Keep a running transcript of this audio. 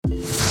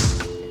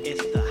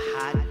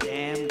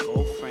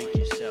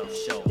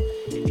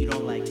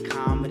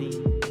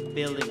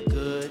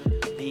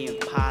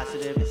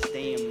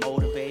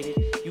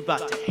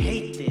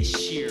is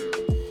sheer.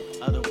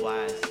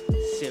 Otherwise,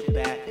 sit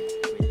back,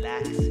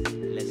 relax,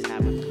 and let's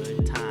have a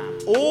good time.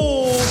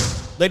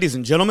 Oh, ladies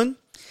and gentlemen,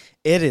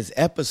 it is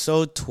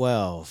episode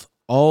 12.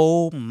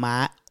 Oh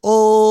my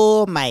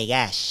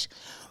gosh.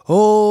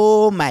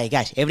 Oh my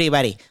gosh.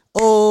 Everybody.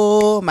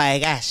 Oh my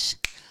gosh.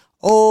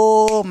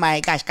 Oh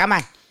my gosh. Come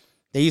on.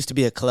 There used to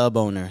be a club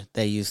owner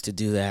that used to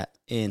do that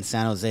in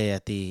San Jose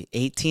at the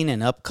 18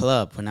 and up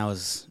club when I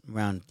was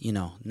around,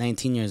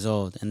 19 years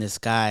old. And this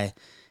guy,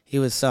 he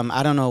was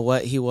I don't know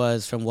what he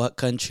was, from what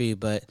country,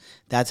 but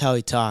that's how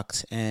he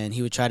talked. And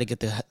he would try to get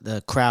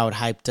the crowd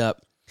hyped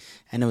up.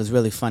 And it was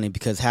really funny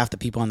because half the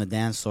people on the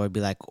dance floor would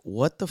be like,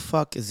 what the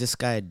fuck is this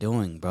guy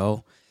doing,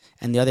 bro?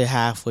 And the other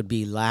half would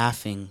be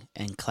laughing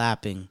and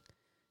clapping.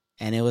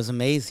 And it was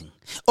amazing.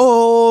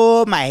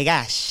 Oh, my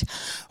gosh.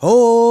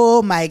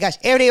 Oh, my gosh.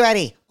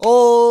 Everybody.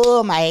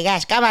 Oh, my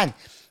gosh. Come on.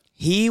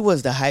 He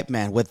was the hype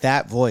man with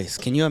that voice.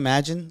 Can you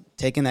imagine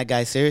taking that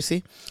guy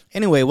seriously?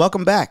 Anyway,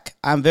 welcome back.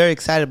 I'm very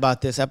excited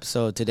about this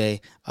episode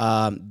today.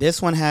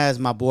 This one has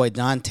my boy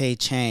Dante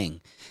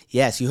Chang.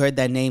 Yes, you heard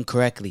that name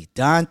correctly.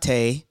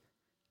 Dante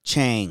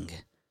Chang.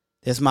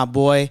 This is my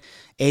boy,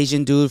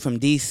 Asian dude from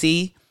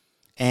D.C.,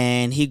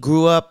 and he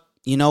grew up,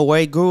 where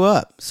he grew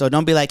up. So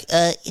don't be like,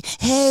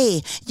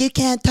 hey, you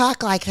can't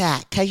talk like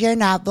that because you're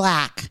not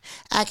black.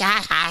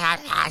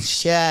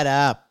 Shut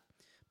up.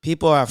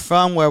 People are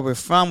from where we're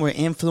from. We're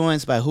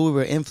influenced by who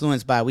we're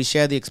influenced by. We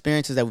share the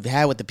experiences that we've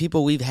had with the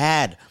people we've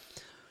had.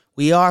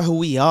 We are who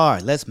we are.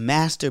 Let's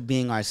master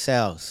being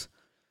ourselves.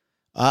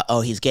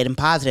 Uh-oh, he's getting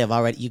positive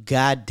already. You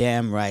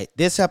goddamn right.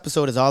 This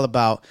episode is all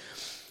about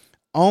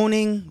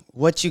owning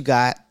what you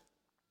got,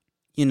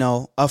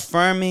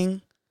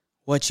 affirming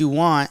what you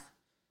want,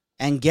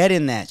 and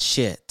getting that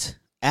shit.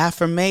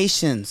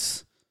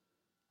 Affirmations.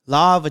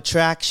 Law of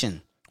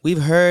attraction.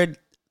 We've heard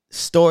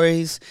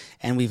stories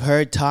and we've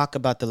heard talk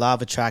about the law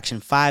of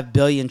attraction 5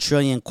 billion,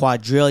 trillion,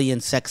 quadrillion,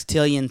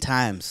 sextillion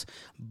times.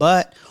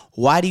 But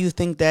why do you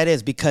think that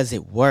is? Because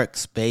it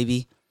works,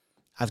 baby.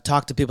 I've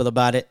talked to people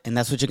about it, and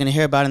that's what you're going to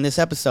hear about in this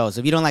episode. So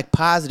if you don't like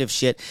positive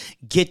shit,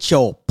 get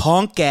your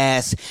punk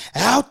ass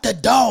out the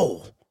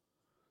door.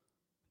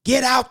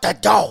 Get out the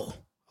door,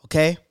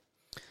 okay?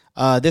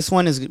 This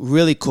one is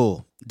really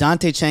cool.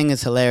 Dante Chang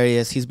is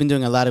hilarious. He's been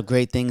doing a lot of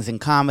great things in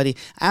comedy.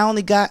 I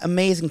only got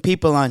amazing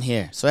people on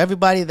here. So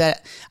everybody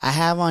that I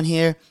have on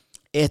here,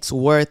 it's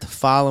worth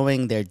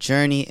following their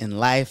journey in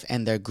life,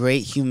 and they're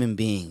great human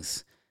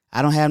beings.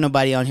 I don't have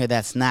nobody on here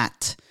that's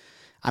not.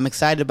 I'm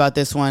excited about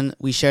this one.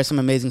 We share some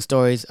amazing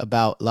stories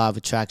about law of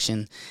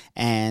attraction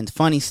and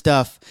funny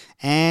stuff.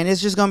 And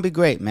it's just going to be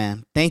great,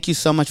 man. Thank you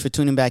so much for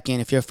tuning back in.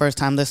 If you're a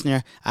first-time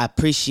listener, I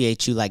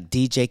appreciate you like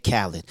DJ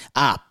Khaled.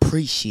 I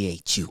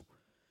appreciate you.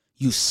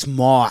 You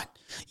smart.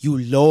 You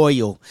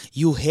loyal.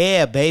 You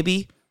here,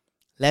 baby.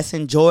 Let's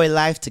enjoy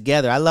life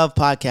together. I love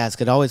podcasts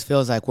because it always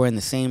feels like we're in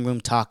the same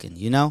room talking,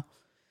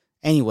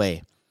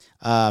 Anyway,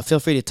 feel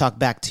free to talk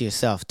back to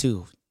yourself,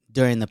 too,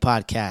 during the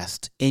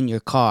podcast in your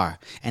car,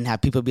 and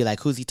have people be like,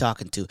 who's he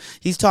talking to?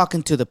 He's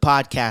talking to the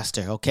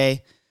podcaster,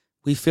 okay?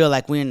 We feel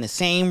like we're in the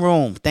same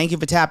room. Thank you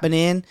for tapping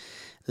in.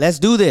 Let's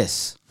do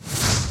this.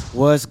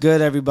 What's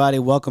good, everybody?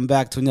 Welcome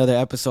back to another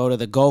episode of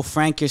the Go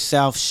Frank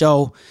Yourself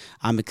show.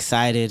 I'm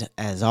excited,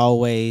 as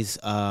always.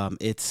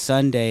 It's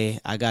Sunday.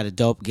 I got a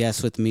dope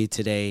guest with me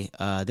today.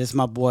 This is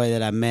my boy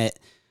that I met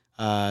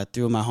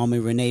through my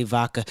homie Renee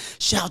Vaca.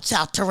 Shouts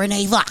out to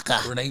Renee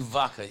Vaca. Renee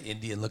Vaca,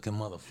 Indian-looking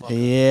motherfucker.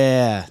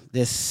 Yeah,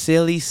 this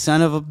silly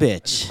son of a bitch. I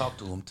just talked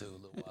to him, too, a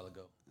little while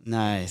ago.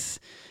 Nice.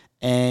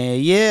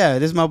 And, yeah,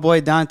 this is my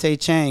boy Dante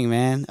Chang,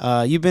 man.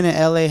 You been in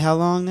L.A. how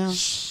long now?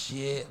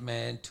 Shit,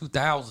 man,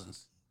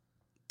 2000s.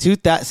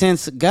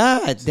 Since,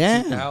 God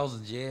damn.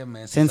 2000s, yeah,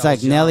 man. Since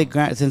like Nelly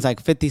Grant, since like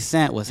 50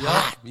 Cent was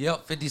hot.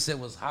 Yep, 50 Cent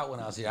was hot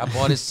when I was here. I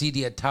bought his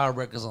CD at Tower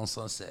Records on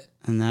Sunset.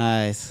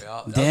 Nice.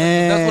 Damn.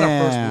 That's when I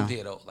first moved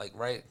here, though. Like,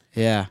 right?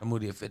 Yeah. I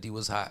moved here, 50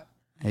 was hot.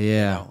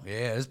 Yeah.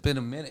 Yeah, it's been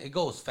a minute. It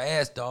goes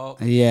fast,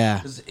 dog.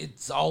 Yeah.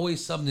 It's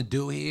always something to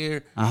do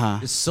here.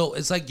 Uh-huh.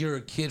 It's like you're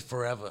a kid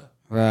forever.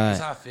 Right.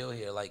 That's how I feel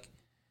here. Like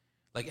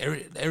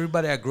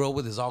everybody I grew up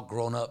with is all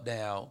grown up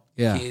now.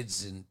 Yeah.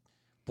 Kids and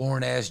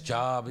boring ass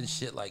job and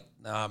shit. Like,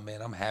 nah,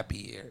 man, I'm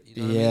happy here.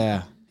 You know what yeah.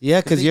 I mean?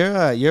 Yeah, because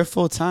you're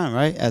full time,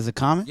 right? As a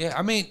comic? Yeah,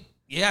 I mean,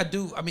 yeah, I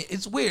do. I mean,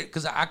 it's weird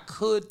because I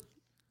could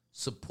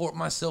support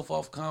myself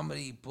off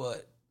comedy,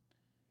 but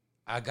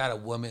I got a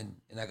woman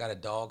and I got a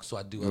dog, so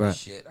I do other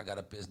shit. I got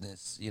a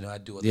business, I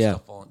do other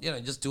stuff on,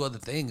 just do other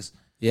things.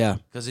 Yeah.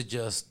 Because it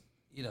just,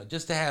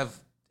 just to have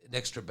an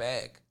extra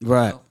bag.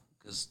 Right.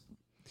 Because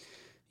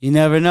you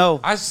never know.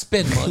 I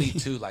spend money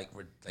too, like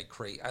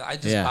crazy. I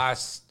just buy.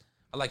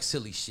 I like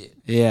silly shit.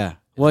 Yeah.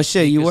 Well,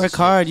 shit, you work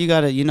hard. You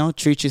got to,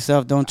 treat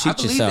yourself. Don't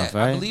cheat yourself,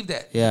 right? I believe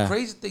that. Yeah. The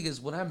crazy thing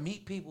is when I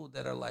meet people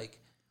that are like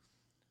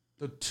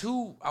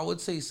I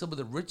would say some of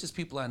the richest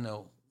people I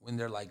know when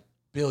they're like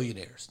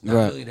billionaires,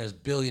 not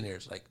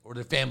billionaires, like, or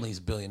their family's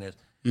billionaires.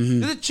 Mm-hmm.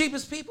 They're the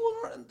cheapest people.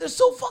 They're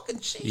so fucking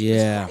cheap.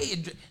 Yeah.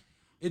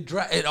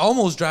 It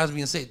almost drives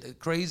me insane. The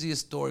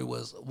craziest story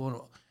was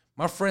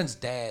My friend's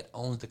dad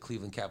owns the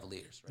Cleveland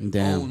Cavaliers. Right?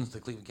 Damn. Owns the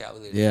Cleveland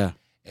Cavaliers. Yeah.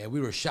 And we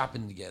were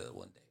shopping together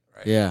one day,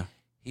 right? Yeah.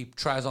 He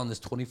tries on this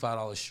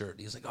 $25 shirt.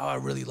 He's like, "Oh, I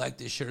really like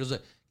this shirt." It was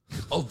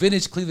a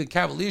vintage Cleveland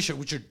Cavaliers shirt,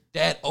 which your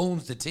dad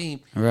owns the team.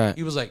 Right.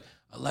 He was like,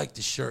 "I like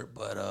the shirt,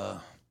 but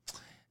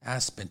I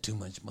spent too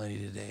much money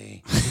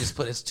today. He just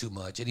put it's too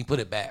much," and he put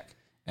it back.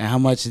 And how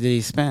much did he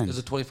It spend? was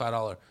a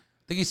 $25. I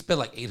think he spent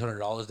like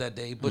 $800 that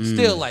day, but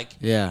still, like,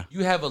 Yeah.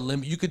 you have a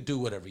limit. You could do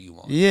whatever you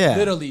want. Yeah.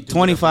 Literally, do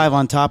 25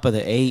 on top of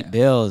the 8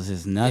 bills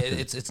is nothing.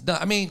 It's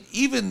not. I mean,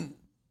 even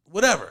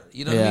whatever,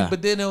 you know what I Yeah. mean.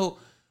 But then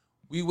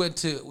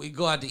we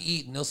go out to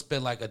eat and they'll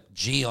spend like a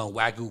G on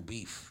Wagyu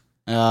beef.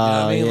 Oh, You know what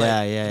I mean? yeah,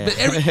 Like, yeah.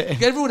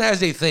 But everyone has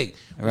their thing.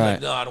 We're Right.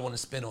 Like, no, I don't want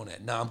to spend on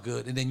that. No, I'm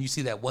good. And then you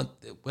see that one,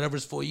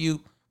 whatever's for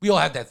you. We all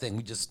have that thing.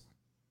 We just,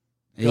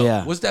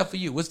 Yeah. What's that for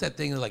you? What's that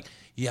thing? Like,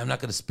 yeah, I'm not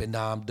gonna spend.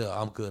 Nah, I'm done.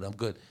 I'm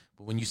good.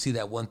 But when you see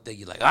that one thing,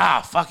 you're like,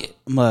 fuck it.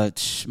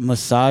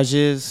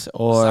 Massages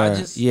or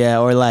Massages? yeah,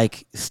 or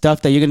like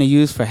stuff that you're gonna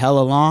use for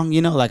hella long.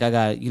 You know, like I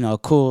got a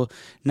cool,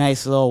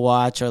 nice little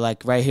watch, or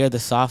like right here the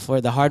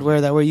software, the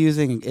hardware that we're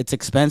using. It's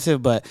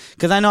expensive, but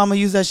because I know I'm gonna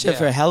use that shit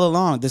for hella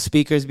long. The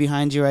speakers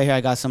behind you right here,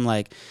 I got some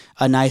like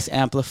a nice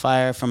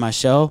amplifier for my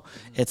show.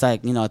 It's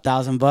like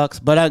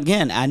 $1,000. But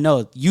again, I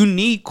know you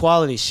need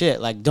quality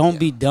shit. Like, don't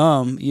be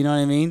dumb. You know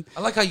what I mean?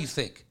 I like how you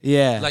think.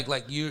 Yeah. Like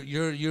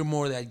you're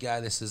more that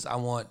guy that says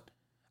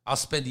I'll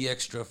spend the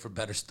extra for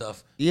better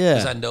stuff. Yeah.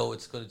 Because I know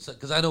it's good.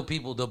 Because I know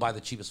people, they'll buy the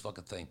cheapest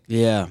fucking thing.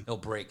 Yeah. They'll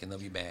break and they'll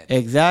be mad.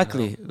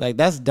 Exactly. Like,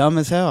 that's dumb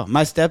as hell.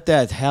 My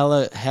stepdad's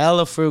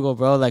hella frugal,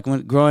 bro. Like,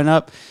 when growing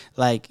up,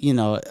 like,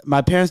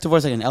 my parents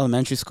divorced like in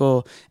elementary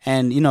school,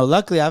 and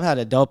luckily I've had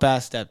a dope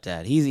ass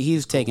stepdad.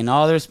 He's taking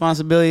all the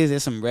responsibilities.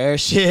 There's some rare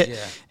shit,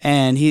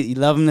 and he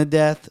love him to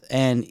death.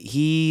 And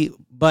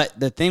but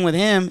the thing with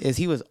him is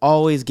he was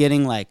always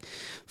getting like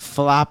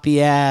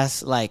floppy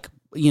ass like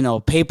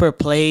paper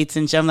plates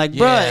and shit. I'm like,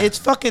 bruh, it's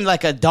fucking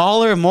like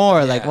 $1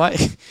 more. Like,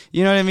 what?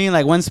 You know what I mean?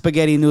 Like, one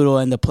spaghetti noodle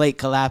and the plate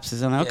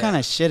collapses. I'm like, what kind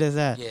of shit is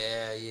that?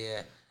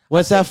 Yeah.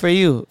 What's that for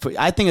you?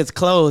 I think it's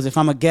clothes, if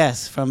I'm a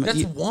guess.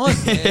 That's one,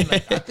 man.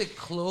 Like, I think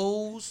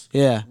clothes,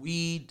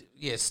 weed,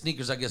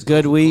 sneakers, I guess.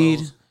 Good weed.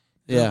 Clothes,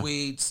 good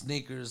weed,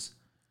 sneakers.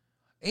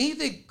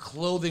 Anything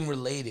clothing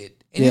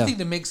related. Anything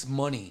that makes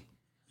money.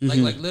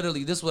 Like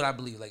literally, this is what I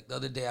believe. Like, the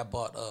other day, I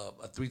bought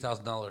a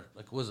 $3,000. Like,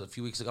 what was it, a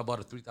few weeks ago? I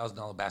bought a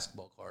 $3,000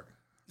 basketball card.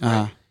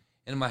 Right?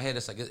 And in my head,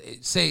 it's like,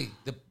 say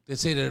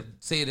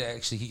that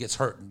actually he gets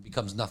hurt and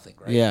becomes nothing.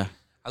 Right? Yeah.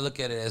 I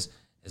look at it as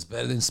it's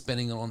better than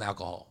spending it on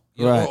alcohol.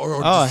 Right.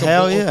 Or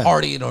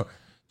partying, or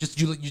just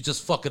you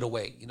just fuck it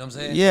away. You know what I'm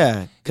saying?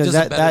 Yeah, because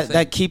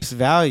that keeps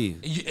value.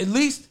 At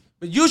least,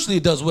 but usually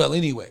it does well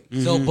anyway.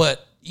 So,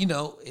 but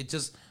it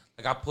just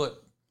like I put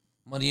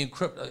money in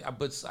crypto.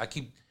 I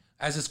keep.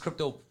 As this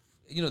crypto,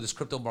 this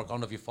crypto market, I don't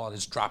know if you're following,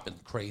 it's dropping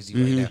crazy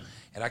right now.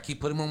 And I keep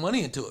putting more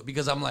money into it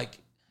because I'm like,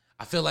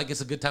 I feel like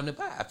it's a good time to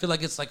buy. I feel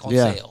like it's like on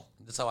sale.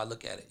 That's how I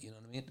look at it. You know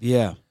what I mean?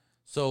 Yeah.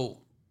 So,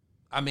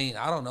 I mean,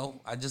 I don't know.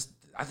 I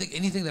think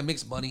anything that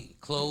makes money,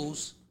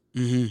 clothes,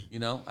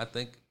 I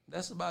think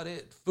that's about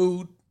it.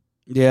 Food.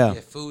 Yeah.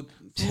 Food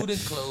and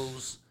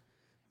clothes.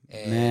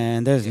 And,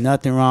 man, there's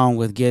nothing wrong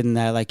with getting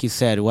that, like you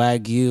said,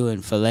 Wagyu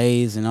and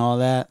fillets and all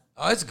that.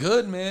 Oh, it's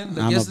good, man.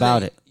 I'm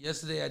about it.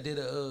 Yesterday I did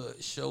a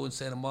show in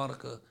Santa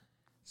Monica,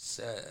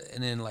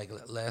 and then like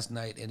last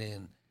night, and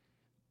then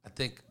I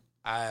think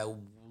I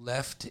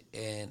left,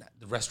 and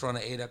the restaurant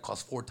I ate at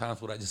cost 4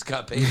 times what I just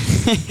got paid.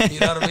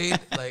 You know what I mean?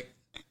 Like,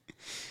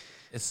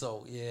 it's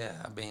so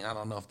I mean, I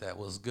don't know if that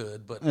was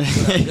good, but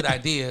a good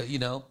idea,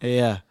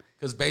 Yeah.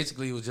 Because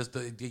basically it was just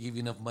to give you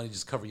enough money to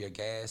just cover your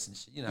gas and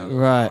shit,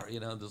 Right.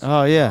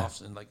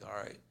 And like, all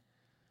right.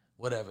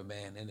 Whatever,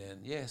 man. And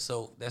then,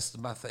 so that's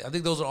my thing. I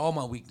think those are all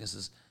my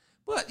weaknesses.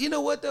 But you know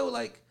what, though?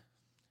 Like,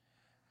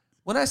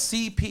 when I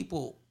see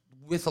people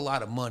with a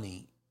lot of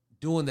money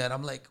doing that,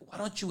 I'm like, why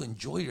don't you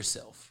enjoy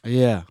yourself?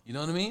 Yeah. You know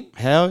what I mean?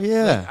 Hell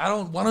yeah.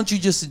 Like, why don't you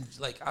just,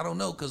 like, I don't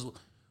know, because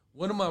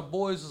one of my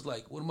boys was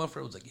like, one of my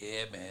friends was like,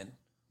 yeah, man.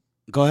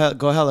 Go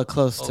hella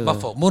close to my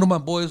fault. One of my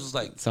boys was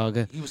like, it's all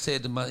good. He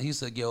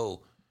said,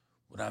 yo,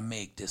 when I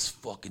make this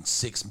fucking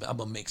I'm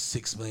going to make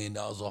 $6 million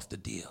off the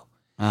deal.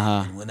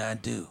 And when I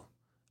do,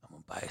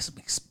 buy some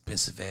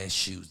expensive ass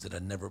shoes that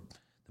the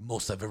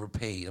most I've ever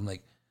paid. I'm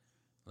like,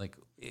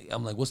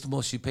 what's the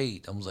most you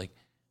paid? I was like,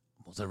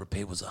 the most I ever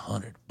paid was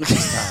 $100.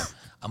 This time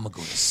I'm gonna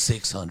go to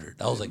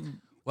 $600. I was like,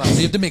 wow, so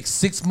you have to make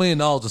 $6 million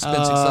to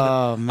spend $600.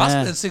 I'll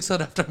spend $600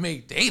 after I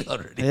make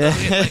 $800. You know what I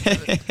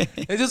mean?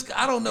 Like, it just,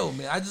 I don't know,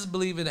 man. I just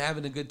believe in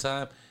having a good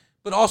time.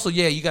 But also,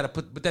 you got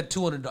to but that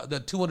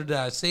 $200 that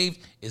I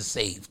saved is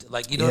saved.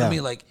 Like, you know what I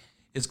mean? Like,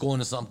 it's going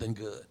to something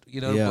good.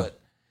 But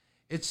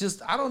it's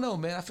just, I don't know,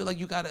 man. I feel like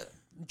you gotta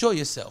enjoy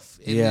yourself.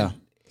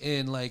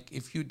 And like,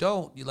 if you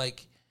don't,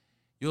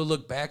 you'll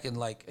look back and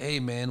like, hey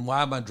man,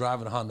 why am I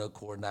driving a Honda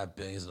Accord, not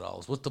billions of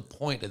dollars? What's the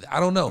point of that? I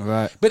don't know.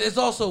 Right. But it's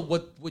also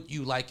what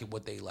you like and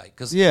what they like.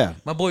 Because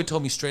my boy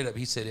told me straight up,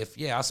 he said,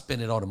 I'll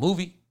spend it on a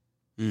movie,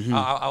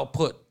 I'll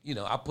put,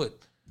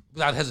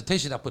 without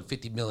hesitation, I'll put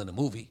 $50 million in a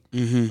movie,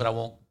 but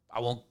I I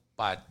won't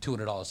buy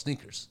 $200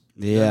 sneakers.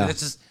 Yeah. You know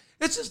what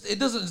I mean?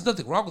 There's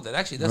nothing wrong with that.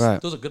 Actually,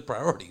 those are good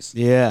priorities.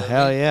 Yeah, you know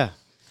hell I mean? yeah.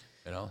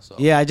 You know, so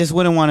Yeah, I just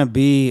wouldn't want to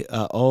be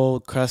an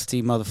old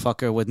crusty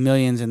motherfucker with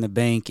millions in the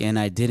bank, and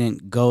I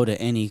didn't go to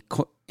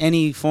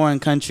any foreign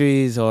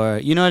countries, or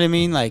you know what I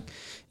mean. Like,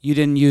 you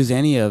didn't use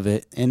any of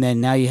it, and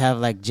then now you have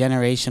like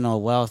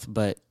generational wealth,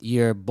 but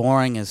you're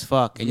boring as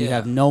fuck, and you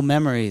have no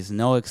memories,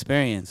 no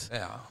experience.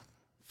 Yeah.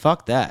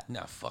 Fuck that.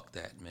 Nah, fuck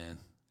that, man.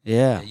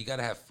 Yeah. You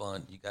gotta have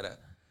fun.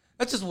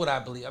 That's just what I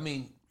believe. I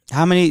mean,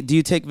 how many do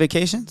you take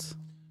vacations?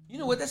 You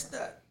know what? That's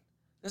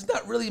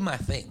not really my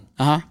thing.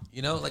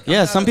 You know, like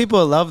some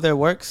people love their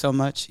work so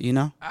much. You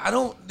know, I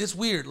don't. It's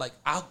weird. Like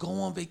I'll go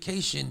on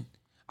vacation.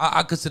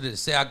 I consider it.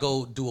 Say I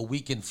go do a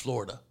week in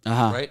Florida,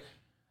 right?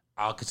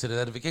 I'll consider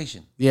that a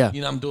vacation. Yeah,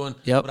 you know, I'm doing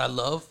what I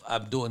love.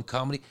 I'm doing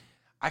comedy.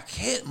 I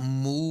can't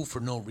move for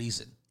no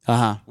reason.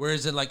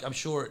 Whereas in like I'm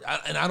sure,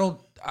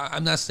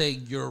 I'm not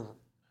saying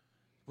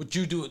what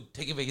you do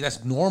taking vacation.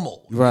 That's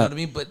normal. You know what I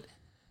mean? But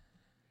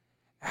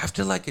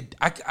after like a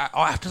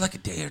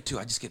day or two,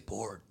 I just get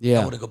bored. Yeah,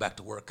 I want to go back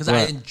to work because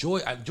I enjoy.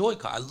 I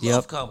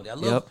love comedy. I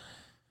love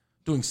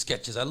doing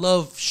sketches. I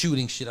love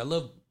shooting shit. I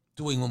love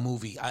doing a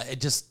movie.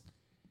 It just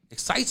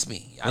excites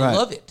me. I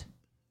love it.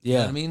 Yeah, you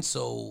know what I mean.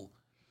 So,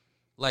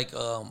 like,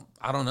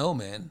 I don't know,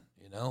 man.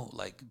 You know,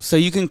 like, so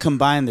you can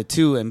combine the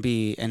two and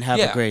have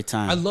a great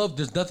time.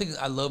 There's nothing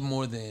I love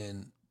more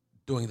than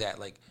doing that.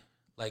 Like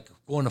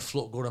going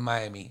to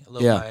Miami. I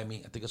love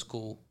Miami. I think it's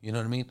cool. You know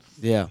what I mean?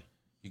 Yeah.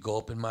 You go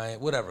up in Miami,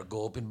 whatever.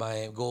 Go up in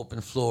Miami, go up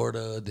in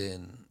Florida,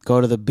 then go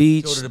to the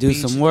beach, do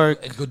some work,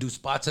 and go do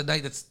spots at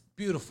night. That's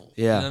beautiful.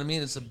 Yeah, you know what I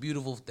mean. It's a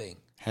beautiful thing.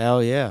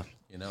 Hell yeah.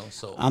 You know,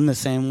 so I'm the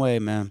same way,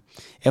 man.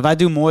 If I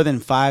do more than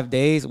 5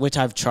 days, which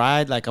I've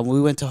tried, like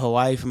we went to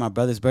Hawaii for my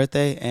brother's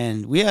birthday,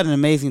 and we had an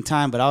amazing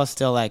time. But I was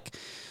still like,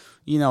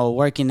 you know,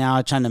 working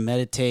out, trying to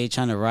meditate,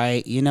 trying to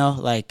write. You know,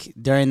 like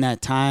during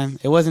that time,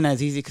 it wasn't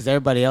as easy because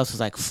everybody else was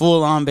like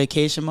full on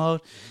vacation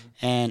mode.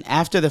 And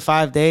after the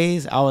 5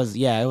 days, it was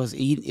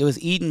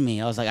eating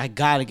me. I was like, I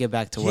gotta get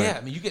back to work. Yeah,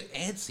 I mean, you get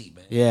antsy,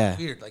 man. Yeah, it's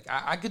weird. Like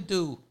I could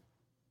do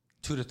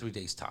 2 to 3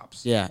 days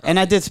tops. Yeah, and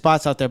I did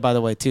spots out there, by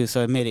the way, too,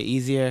 so it made it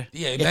easier.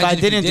 Yeah, if I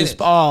didn't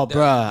do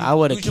I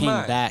would have came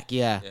back.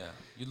 Yeah,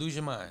 you lose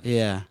your mind.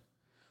 Yeah,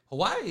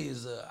 Hawaii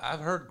is.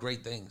 I've heard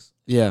great things.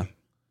 Yeah,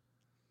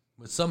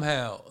 but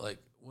somehow, like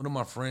one of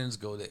my friends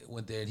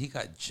went there, and he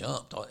got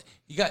jumped on.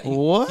 He got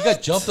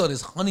jumped on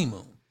his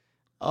honeymoon.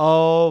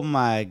 Oh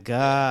my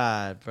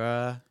God,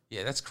 bruh.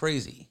 Yeah, that's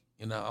crazy.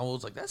 You know, I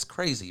was like, that's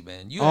crazy,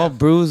 man. You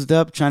bruised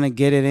up trying to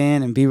get it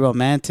in and be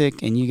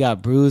romantic, and you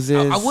got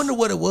bruises. I wonder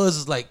what it was.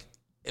 Is like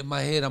in my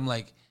head, I'm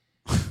like,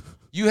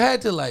 you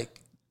had to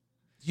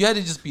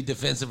just be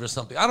defensive or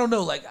something. I don't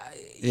know, like,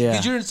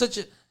 because you're in such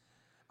a.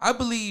 I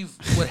believe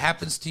what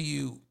happens to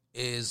you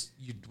is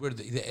where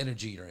the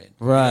energy you're in. Right.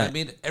 You know what I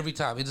mean, every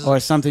time or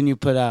something you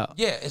put out.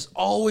 Yeah, it's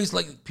always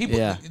like people.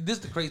 Yeah. This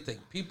is the crazy thing.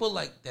 People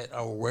like that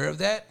are aware of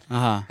that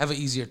have an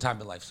easier time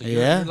in life. So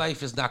your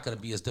life is not going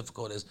to be as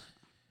difficult as.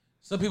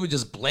 Some people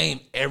just blame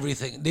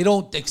everything. They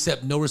don't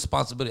accept no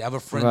responsibility. I have a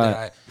friend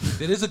that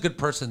is a good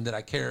person that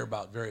I care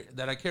about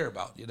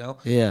you know?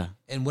 Yeah.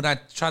 And when I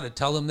try to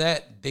tell them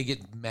that, they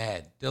get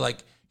mad. They're like,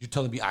 you're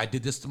telling me I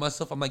did this to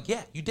myself? I'm like,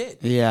 yeah, you did.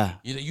 Yeah.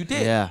 You know, you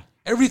did. Yeah.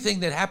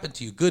 Everything that happened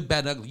to you, good,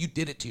 bad, and ugly, you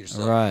did it to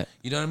yourself. Right.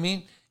 You know what I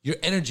mean? Your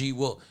energy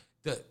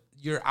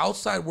your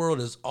outside world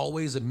is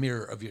always a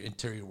mirror of your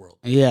interior world.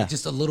 Yeah. It's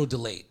just a little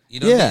delayed. You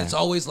know what I mean? It's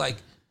always like,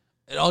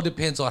 it all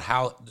depends on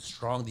how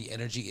strong the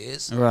energy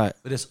is. Right.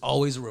 But it's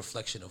always a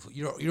reflection of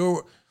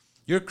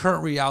your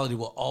current reality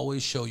will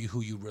always show you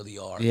who you really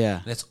are. Yeah.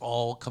 And it's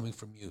all coming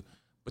from you.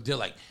 But they're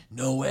like,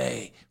 no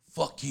way.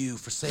 Fuck you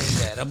for saying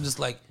that. I'm just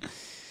like,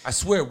 I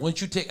swear, once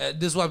you take,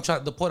 this is what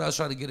the point I was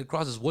trying to get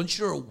across is once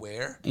you're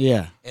aware.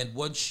 Yeah. And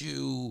once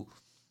you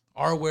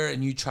are aware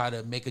and you try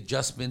to make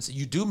adjustments,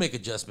 you do make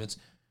adjustments,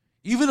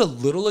 even a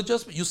little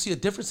adjustment, you'll see a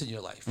difference in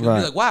your life. You'll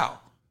be like, wow,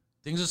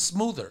 things are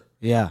smoother.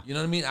 Yeah. You know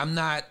what I mean?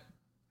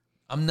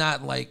 I'm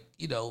not like,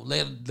 you know,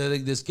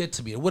 letting this get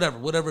to me or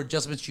whatever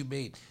adjustments you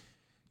made.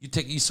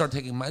 You start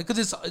taking mine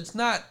because it's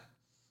not.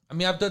 I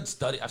mean, I've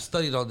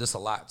studied on this a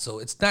lot, so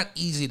it's not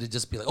easy to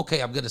just be like,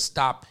 okay, I'm gonna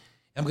stop.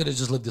 I'm gonna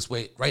just live this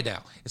way right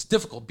now. It's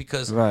difficult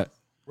because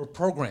we're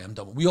programmed.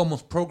 We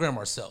almost program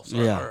ourselves.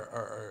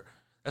 Or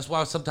that's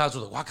why sometimes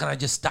we're like, why can't I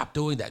just stop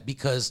doing that?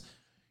 Because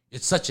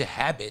it's such a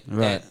habit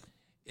that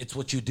it's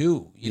what you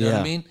do. You know what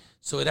I mean?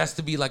 So it has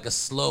to be like a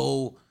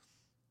slow.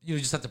 You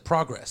just have to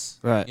progress,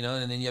 right? You know,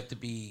 and then you have to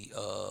be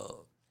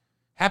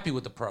happy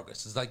with the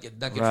progress. It's like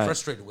not get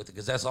frustrated with it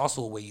because that's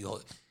also a way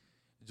you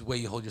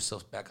hold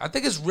yourself back. I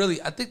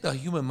think the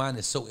human mind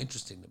is so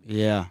interesting to me.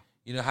 Yeah,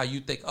 you know how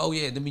you think, oh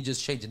yeah, let me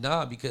just change it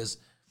now because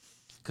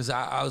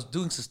I was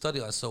doing some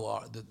study on it. So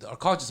our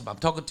conscious mind,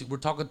 we're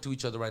talking to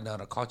each other right now,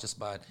 and our conscious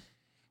mind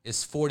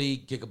is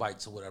 40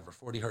 gigabytes or whatever,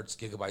 40 hertz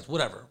gigabytes,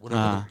 whatever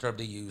the term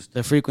they used.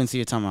 The frequency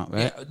you're talking about,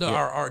 right? Yeah,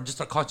 our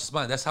just our conscious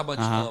mind. That's how much.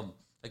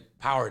 Like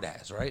power it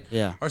has, right?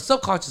 Yeah. Our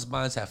subconscious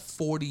minds have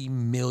 40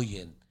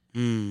 million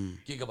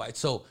gigabytes.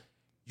 So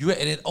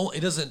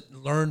it doesn't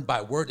learn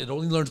by word. It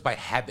only learns by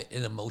habit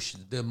and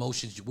emotion. The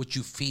emotions, what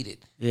you feed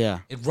it. Yeah.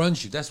 It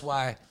runs you. That's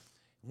why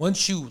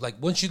once you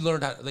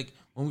learn how, like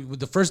when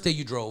the first day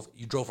you drove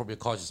from your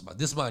conscious mind.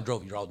 This mind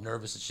drove. You're all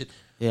nervous and shit.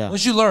 Yeah.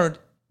 Once you learned,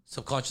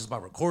 subconscious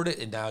mind record it,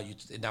 and now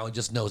it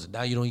just knows it.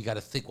 Now you don't even got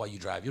to think while you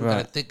drive. You don't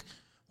got to think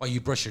while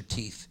you brush your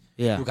teeth.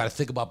 Yeah. You don't got to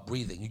think about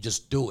breathing. You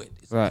just do it.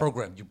 It's Right.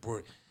 programmed.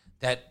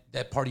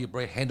 That part of your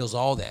brain handles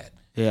all that.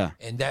 Yeah.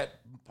 And that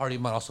part of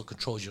your mind also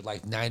controls your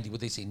life.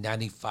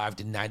 95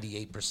 to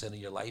 98% of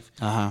your life.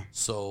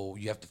 So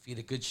you have to feed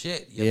it good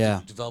shit. You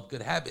have to develop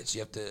good habits.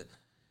 You have to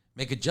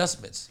make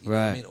adjustments. You know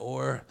what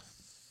I mean?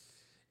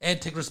 And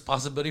take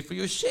responsibility for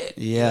your shit.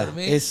 Yeah. You know what I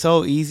mean? It's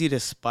so easy to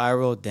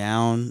spiral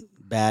down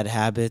bad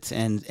habits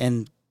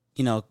and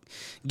you know,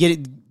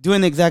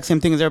 doing the exact same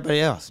thing as everybody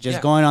else,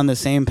 just going on the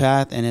same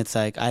path. And it's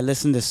like, I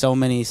listen to so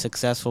many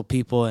successful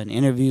people and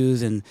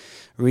interviews and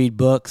read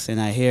books,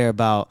 and I hear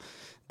about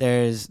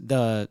there's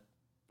the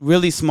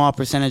really small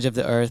percentage of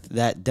the earth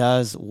that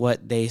does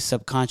what they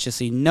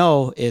subconsciously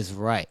know is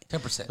right.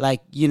 10%.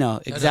 Like, you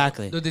know,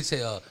 exactly. They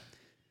say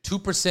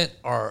 2%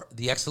 are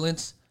the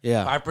excellence.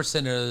 Yeah.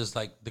 5% is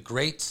like the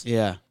greats.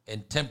 Yeah.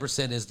 And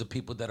 10% is the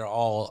people that are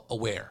all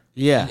aware.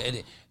 Yeah.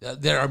 And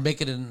that are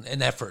making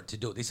an effort to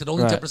do it. They said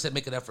only 10%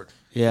 make an effort.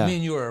 Yeah. I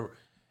mean, you are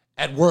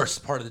at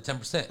worst part of the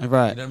 10%.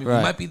 Right. You know what I mean? Right.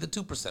 You might be the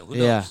 2%. Who knows?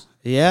 Yeah.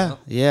 Yeah. You know?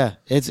 Yeah.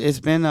 It's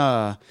been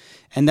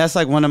and that's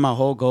like one of my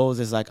whole goals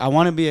is like I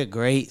want to be a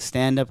great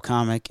stand-up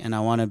comic, and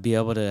I want to be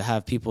able to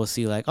have people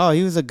see like, oh,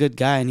 he was a good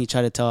guy, and he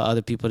tried to tell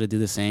other people to do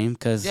the same.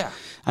 Because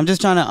I'm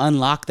just trying to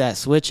unlock that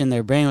switch in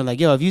their brain. With like,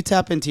 yo, if you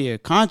tap into your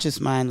conscious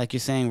mind, like you're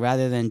saying,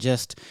 rather than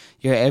just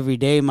your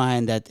everyday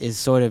mind that is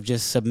sort of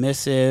just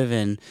submissive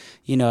and,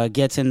 you know, it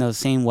gets in those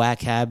same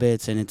whack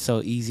habits, and it's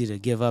so easy to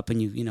give up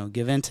and you know,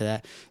 give into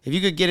that. If you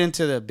could get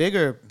into the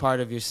bigger part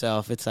of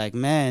yourself, it's like,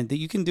 man,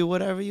 you can do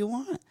whatever you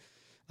want.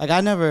 Like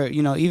I never,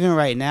 you know, even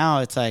right now,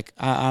 it's like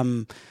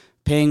I'm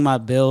paying my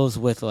bills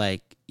with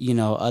like, you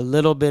know,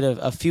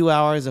 a few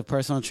hours of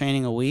personal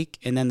training a week,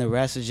 and then the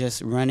rest is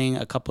just running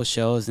a couple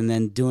shows and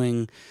then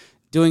doing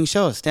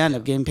shows,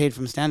 stand-up, getting paid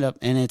from stand-up.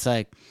 And it's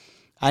like,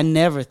 I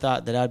never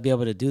thought that I'd be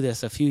able to do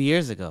this a few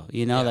years ago,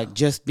 you know, like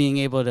just being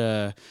able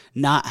to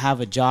not have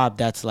a job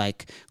that's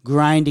like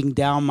grinding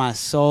down my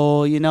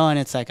soul, you know, and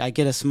it's like I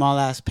get a small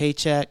ass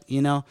paycheck,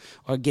 you know,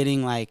 or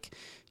getting like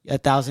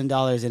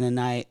 $1,000 in a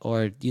night,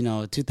 or, you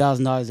know,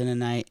 $2,000 in a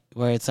night,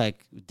 where it's like,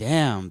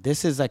 damn,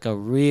 this is like a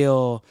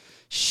real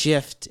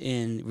shift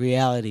in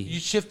reality.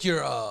 You shift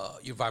your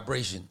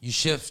vibration. You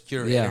shift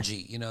your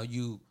energy. You know,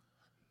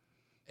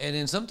 and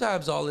then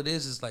sometimes all it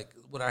is like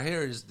what I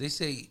hear is they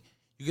say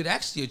you could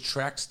actually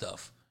attract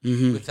stuff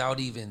without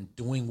even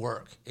doing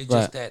work. It's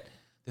just that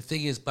the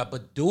thing is,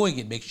 but doing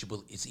it makes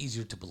you. It's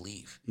easier to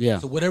believe. Yeah.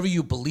 So whatever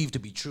you believe to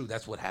be true,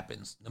 that's what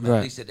happens. No matter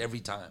what they said every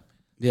time.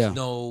 There's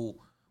no.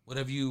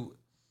 Whatever you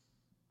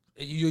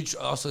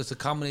also, it's a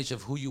combination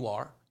of who you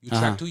are. You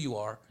attract who you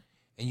are,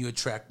 and you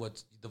attract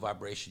what's the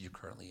vibration you're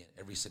currently in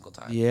every single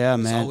time. Yeah,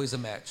 it's man. It's always a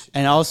match.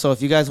 And also,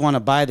 if you guys want to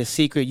buy The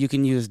Secret, you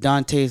can use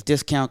Dante's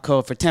discount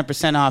code for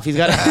 10% off. He's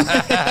got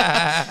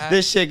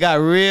this shit got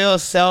real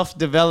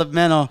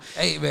self-developmental.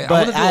 Hey, man,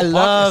 but I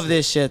love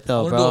this shit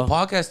though, bro. I want to do a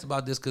podcast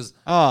about this because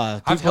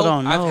people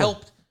don't know.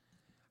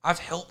 I've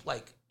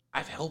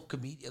helped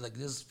comedians. Like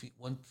this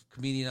one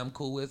comedian I'm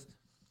cool with.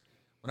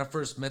 When I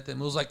first met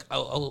them, it was like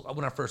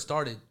when I first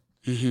started,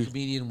 the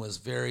comedian was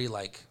very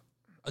like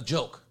a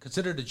joke,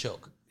 considered a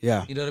joke.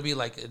 Yeah. You know what I mean?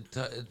 Like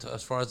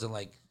as far as in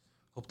like,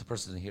 hope the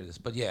person didn't hear this,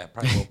 but yeah,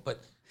 probably hope, but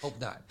hope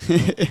not.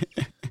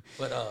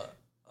 But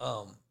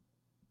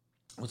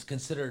was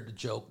considered a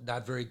joke,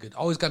 not very good.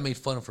 Always got made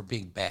fun of for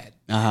being bad.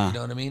 You know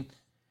what I mean?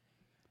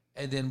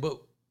 And then, but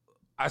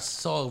I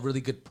saw a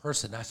really good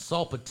person. I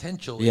saw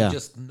potential, and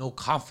just no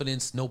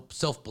confidence, no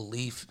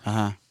self-belief.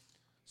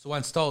 So I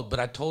installed, but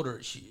I told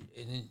her,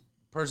 and the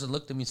person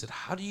looked at me and said,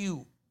 how do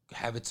you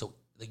have it so,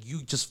 like,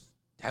 you just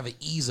have an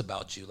ease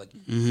about you? Like,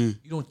 you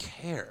don't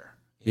care.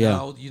 You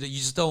know? You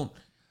just don't.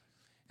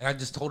 And I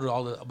just told her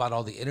about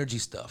all the energy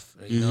stuff,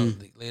 you know,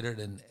 later.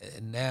 And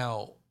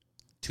now,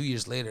 2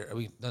 years later, I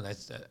mean, no,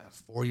 that's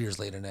 4 years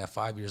later now,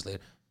 5 years later,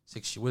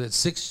 6 years,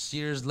 6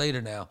 years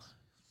later now,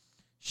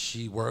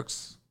 she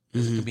works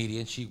as a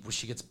comedian. She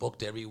gets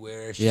booked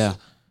everywhere. She's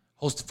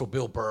hosted for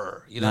Bill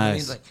Burr. You know what I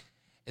mean? Like,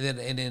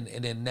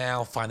 and then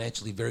now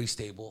financially very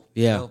stable.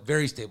 You know,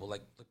 very stable,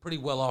 like pretty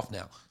well off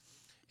now.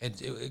 And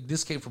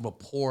this came from a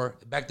poor.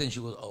 Back then, she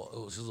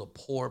was a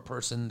poor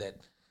person that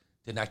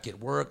did not get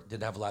work,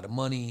 didn't have a lot of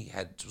money,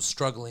 was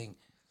struggling,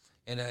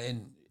 and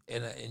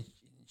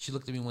she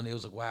looked at me one day. It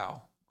was like,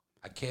 wow,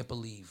 I can't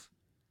believe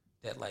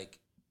that. Like,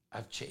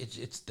 I've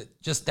changed.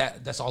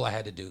 That's all I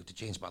had to do to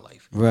change my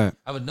life. Right.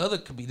 I have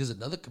there's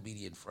another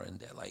comedian friend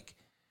that, like,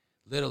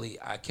 literally,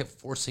 I kept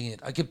forcing it.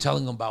 I kept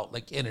telling him about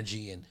like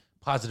energy and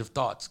positive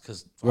thoughts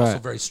because also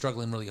very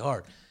struggling really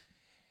hard.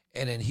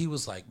 And then he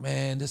was like,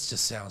 man, this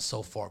just sounds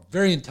so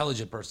very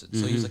intelligent person.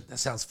 So he was like, that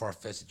sounds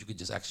far-fetched that you could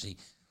just actually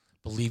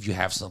believe you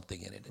have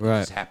something in it. And it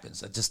just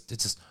happens.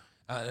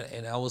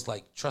 And I was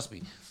like, trust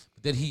me.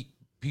 But then he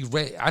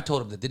ran. I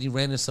told him that. Then he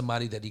ran into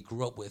somebody that he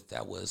grew up with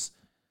that was,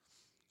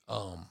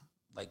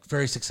 like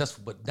very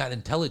successful but not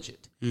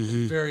intelligent,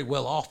 very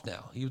well off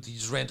now. He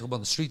just ran to him on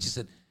the streets. He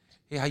said,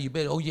 "Hey, how you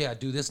been? Oh yeah, I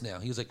do this now."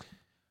 He was like,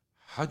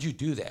 "How'd you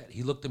do that?"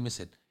 He looked at me and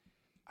said,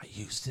 "I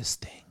use this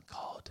thing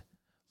called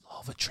law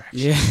of attraction."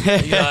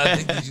 Yeah, I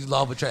think you use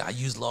law of attraction. I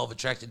use law of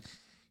attraction.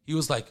 He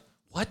was like,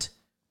 "What?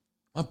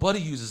 My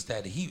buddy uses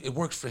that. It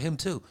works for him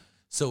too."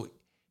 So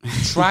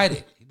he tried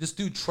it. This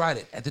dude tried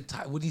it. At the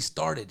time when he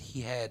started,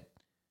 he had,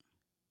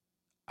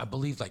 I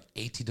believe, like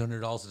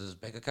 $1,800 in his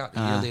bank account. A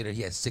year later,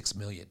 he had $6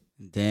 million.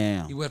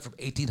 Damn. He went from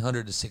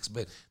 1,800 to 6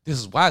 million. This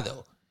is why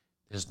though.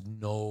 He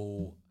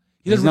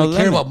doesn't really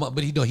care about money,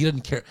 but he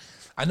doesn't care.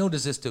 I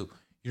noticed this too.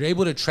 You're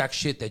able to attract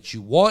shit that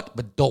you want,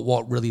 but don't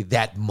want really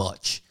that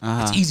much.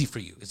 It's easy for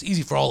you. It's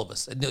easy for all of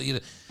us. And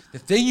the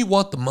thing you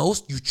want the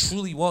most, you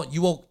truly want,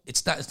 you won't.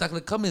 It's not going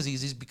to come as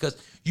easy because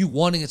you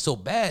wanting it so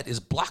bad is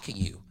blocking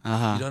you. You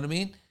know what I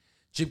mean?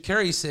 Jim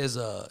Carrey says,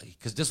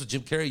 because this is what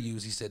Jim Carrey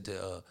used. He said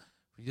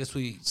this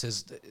what he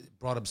says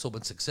brought him so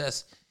much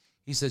success.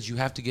 He says you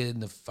have to get in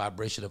the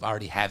vibration of I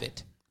already have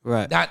it.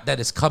 Right. Not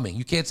that it's coming.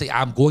 You can't say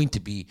I'm going to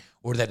be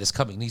or that it's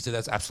coming. And he said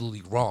that's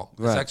absolutely wrong.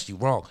 It's actually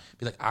wrong.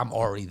 Be like, I'm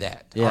already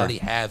that. I already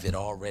have it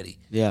already.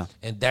 Yeah.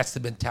 And that's the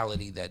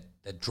mentality that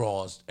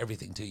draws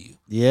everything to you.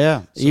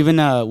 Yeah. So, even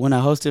when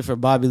I hosted for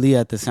Bobby Lee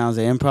at the Sounds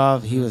of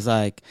Improv, he was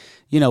like,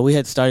 we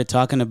had started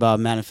talking about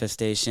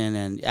manifestation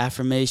and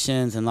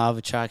affirmations and law of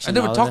attraction.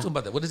 I never talked to him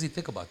about that. What does he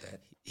think about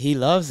that? He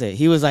loves it.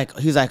 He's like,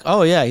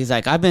 oh yeah. He's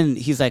like,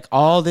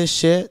 all this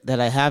shit that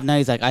I have now.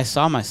 He's like, I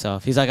saw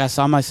myself. He's like, I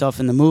saw myself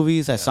in the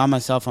movies. I saw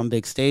myself on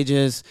big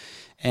stages.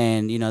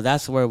 And,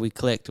 that's where we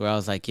clicked, where I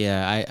was like,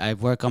 yeah, I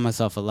work on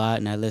myself a lot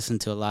and I listen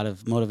to a lot of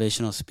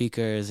motivational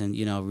speakers and,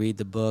 read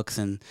the books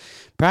and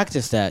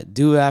practice that.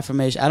 Do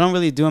affirmation. I don't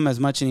really do them as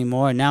much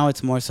anymore. Now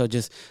it's more so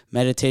just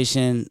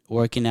meditation,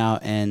 working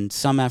out, and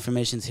some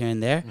affirmations here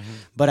and there.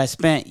 But I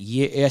spent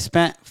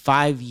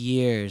 5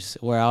 years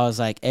where I was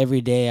like,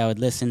 every day I would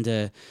listen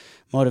to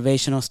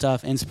motivational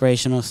stuff,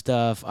 inspirational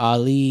stuff,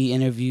 Ali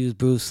interviews,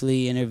 Bruce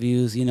Lee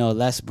interviews,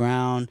 Les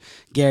Brown,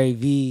 Gary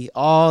Vee,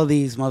 all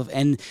these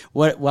and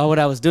what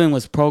I was doing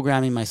was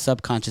programming my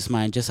subconscious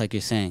mind, just like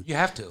you're saying. You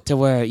have to. To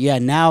where,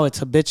 now it's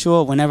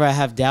habitual. Whenever I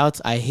have doubts,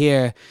 I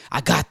hear,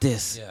 I got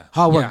this. Yeah.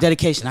 Hard work,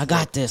 dedication. I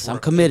got this. I'm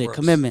committed.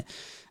 Commitment.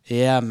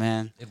 Yeah,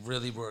 man. It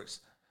really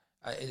works.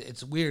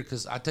 It's weird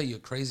because I'll tell you a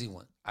crazy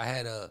one.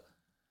 I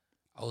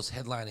was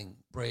headlining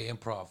Bray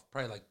Improv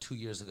probably like 2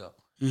 years ago.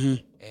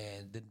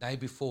 And the night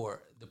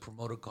before, the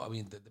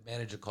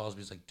manager calls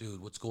me. He's like,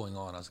 "Dude, what's going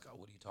on?" I was like,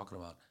 "What are you talking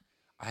about?"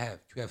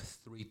 You have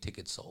 3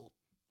 tickets sold.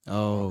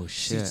 Oh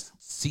shit!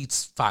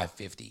 Seats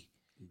 550.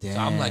 Damn. So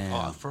I'm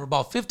like, for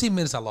about 15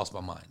 minutes, I lost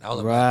my mind. I was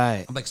like,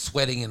 right. I'm like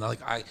sweating and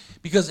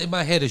because in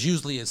my head is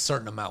usually a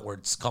certain amount where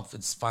it's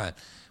comfort's fine.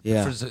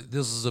 Yeah.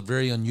 This is a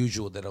very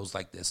unusual that I was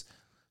like this.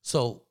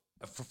 So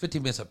for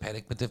 15 minutes I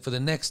panicked, but then for the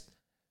next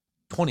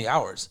 20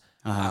 hours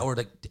or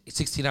like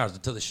 16 hours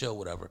until the show,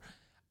 whatever.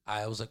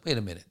 I was like, wait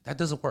a minute, that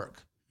doesn't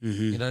work.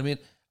 You know what I mean?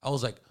 I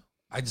was like,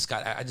 I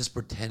just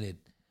pretended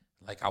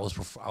like I was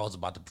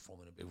about to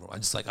perform in a big room. I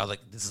was like,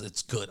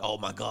 it's good. Oh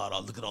my God,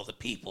 look at all the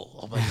people.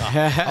 Oh my God,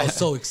 I was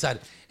so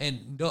excited.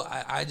 And no,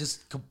 I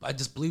just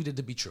believed it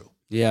to be true.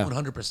 Yeah,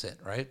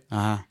 100%. Right.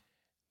 I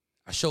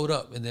showed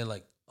up and then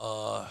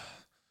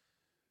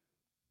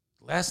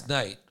last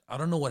night, I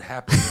don't know what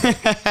happened.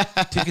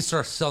 Tickets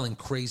started selling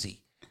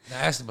crazy. And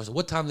I asked them, I said,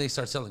 what time did they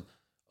start selling?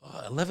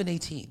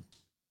 11:18.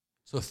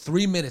 So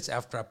 3 minutes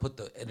after I put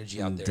the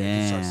energy out there,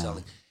 it started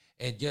selling.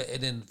 And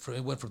then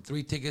it went from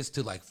 3 tickets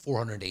to like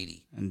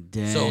 480.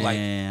 Damn. So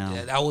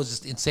that was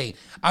just insane.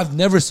 I've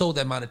never sold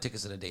that amount of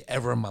tickets in a day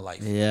ever in my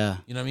life. Yeah.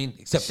 You know what I mean?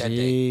 Except that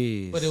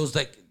day. But it was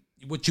like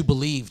what you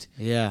believed.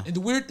 Yeah. And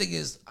the weird thing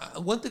is,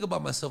 one thing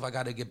about myself I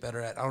got to get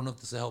better at, I don't know if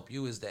this will help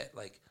you, is that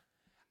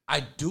I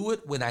do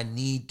it when I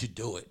need to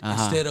do it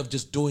instead of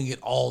just doing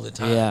it all the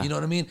time. Yeah. You know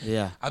what I mean?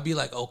 Yeah. I'd be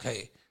like,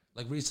 okay.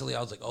 Like recently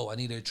I was like, I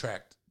need to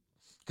attract.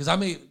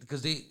 Recently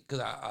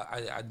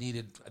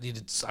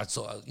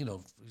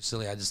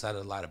I just had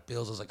a lot of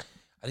bills. I was like,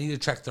 I need to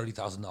attract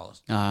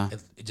 $30,000.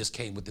 And it just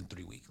came within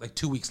 3 weeks, like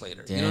 2 weeks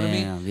later. Damn, you know what I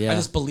mean? Yeah. I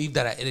just believed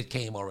that it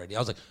came already. I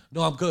was like,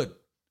 no, I'm good.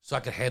 So I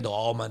could handle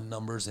all my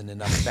numbers and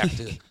then I'm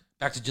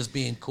back to just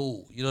being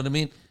cool. You know what I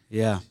mean?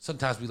 Yeah.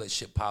 Sometimes we let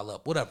shit pile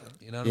up, whatever.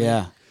 You know what I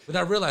mean? But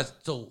I realized,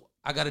 so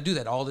I got to do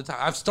that all the time.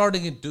 I'm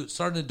starting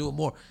to do it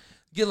more.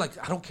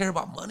 I don't care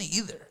about money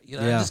either.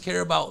 I just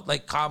care about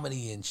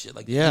comedy and shit.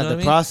 The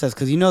process,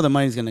 because the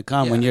money's gonna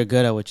come when you're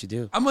good at what you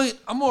do.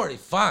 I'm already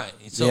fine.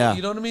 So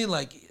you know what I mean?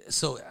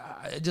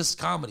 Just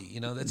comedy.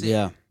 That's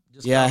it.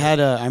 Yeah.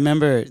 I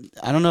remember.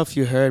 I don't know if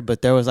you heard,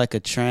 but there was a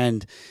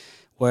trend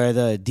where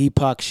the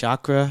Deepak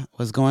chakra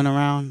was going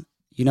around.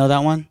 You know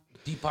that one?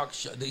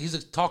 Deepak, he's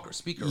a talker,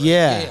 speaker,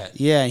 right?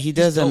 Yeah. He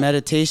does a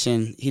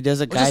meditation. He does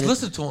a guided. Just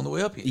listen to him on the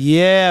way up here.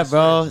 Yeah,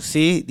 bro.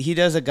 See, he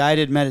does a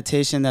guided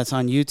meditation that's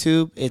on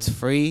YouTube. It's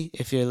free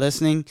if you're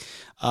listening.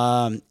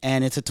 And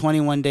it's a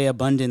 21-day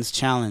abundance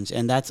challenge.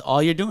 And that's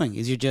all you're doing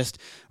is you're just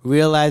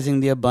realizing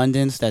the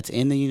abundance that's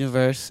in the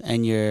universe,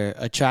 and you're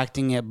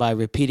attracting it by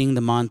repeating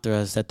the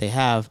mantras that they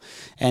have,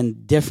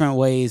 and different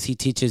ways he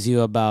teaches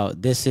you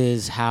about this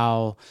is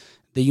how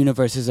the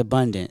universe is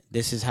abundant.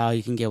 This is how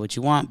you can get what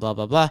you want, blah,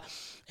 blah, blah.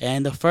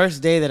 And the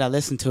first day that I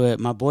listened to it,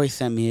 my boy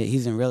sent me it.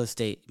 He's in real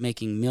estate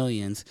making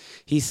millions.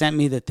 He sent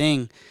me the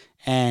thing.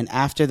 And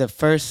after the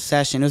first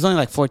session, it was only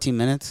like 14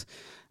 minutes.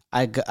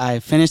 I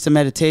finished the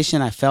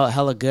meditation. I felt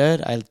hella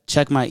good. I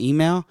checked my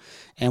email.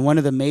 And one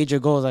of the major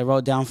goals I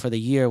wrote down for the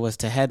year was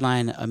to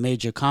headline a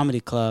major comedy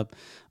club.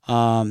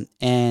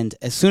 And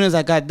as soon as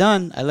I got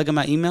done, I look at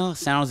my email.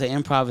 San Jose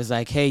Improv is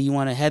like, hey, you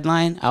want a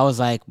headline? I was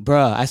like,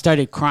 bruh, I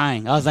started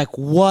crying. I was like,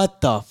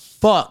 what the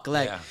fuck?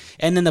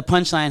 And then the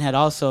Punchline had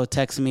also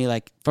texted me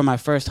like for my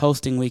first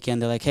hosting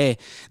weekend. They're like, hey,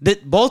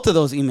 both of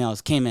those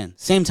emails came in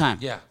same time.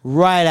 Yeah.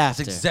 Right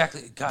after. That's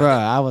exactly. God, bruh,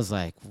 I was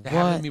like, what? That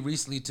happened to me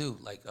recently too.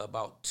 Like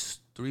about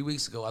 3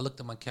 weeks ago, I looked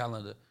at my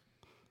calendar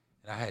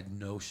and I had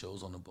no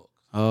shows on the book.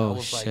 Oh, I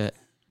was shit. Like,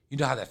 you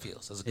know how that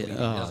feels as a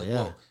comedian. I was like,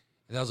 whoa.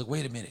 And I was like,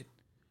 wait a minute.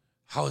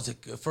 How is it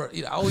for,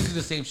 I always do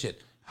the same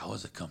shit. How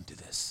has it come to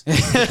this?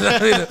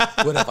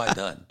 What have I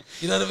done?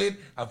 You know what I mean?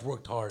 I've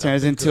worked hard.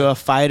 Turns into a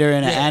fighter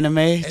in an anime.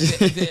 And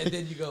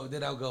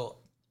then I'll go,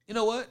 you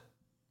know what?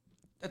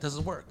 That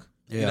doesn't work.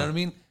 Yeah. You know what I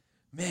mean?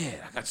 Man,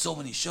 I got so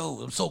many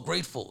shows. I'm so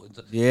grateful.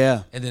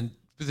 Yeah. And then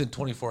within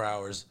 24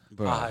 hours,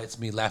 it's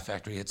me. Laugh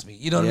Factory hits me.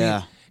 You know what I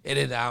mean?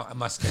 And then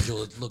my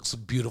schedule looks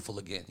beautiful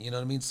again. You know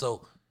what I mean?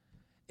 So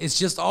it's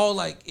just all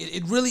like,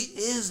 it really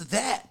is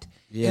that.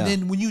 Yeah. And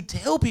then when you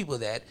tell people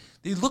that,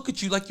 they look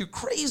at you like you're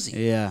crazy.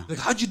 Yeah. Like,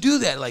 how'd you do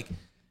that? Like,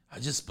 I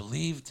just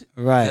believed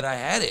that I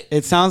had it.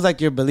 It sounds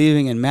like you're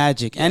believing in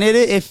magic. And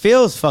it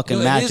feels fucking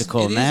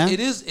magical, man. It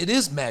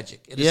is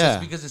magic. It is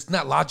because it's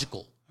not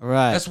logical.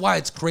 Right. That's why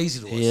it's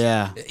crazy to us.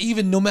 Yeah.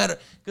 Even no matter,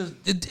 because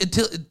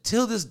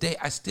until this day,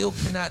 I still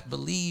cannot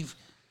believe.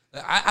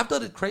 I've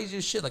done the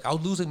craziest shit. Like, I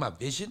was losing my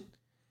vision.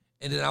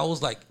 And then I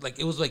was like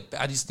it was like,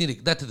 I just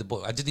needed, not to the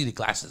point, I just needed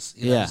glasses.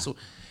 You know? So,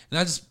 and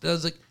I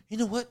was like, you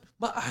know what?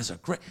 My eyes are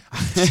great. I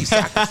can see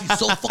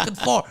so fucking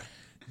far.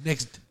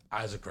 Next,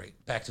 eyes are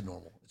great. Back to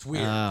normal. It's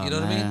weird. You know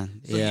what I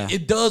mean? So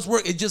it does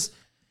work. It just,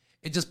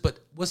 but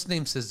what's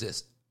name says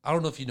this? I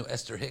don't know if you know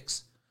Esther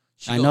Hicks.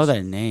 I know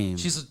that name.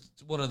 She's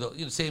one of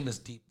the, same as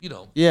Deep,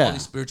 all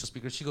these spiritual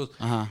speakers. She goes,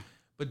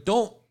 but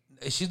don't,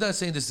 she's not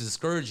saying this to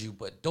discourage you,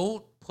 but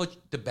don't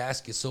put the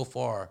basket so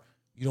far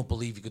you don't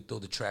believe you could throw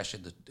the trash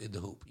in the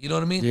hoop. You know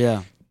what I mean?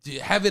 Yeah.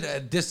 Have it at a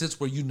distance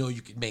where you know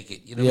you can make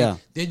it. You know what I mean?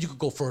 Then you could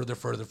go further.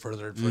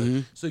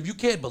 Mm-hmm. So if you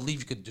can't believe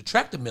you could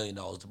attract $1 million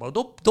tomorrow,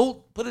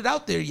 don't put it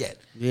out there yet.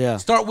 Yeah.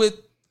 Start with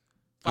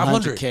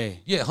 500. 100K.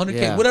 Yeah, 100K.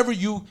 Yeah. Whatever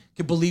you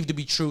can believe to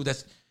be true.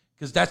 That's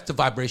because that's the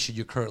vibration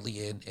you're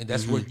currently in, and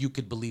that's what you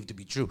could believe to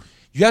be true.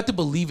 You have to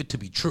believe it to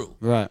be true.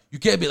 Right. You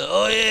can't be like,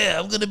 oh yeah,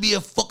 I'm gonna be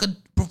a fucking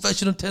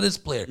professional tennis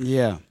player.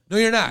 Yeah. No,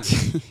 you're not.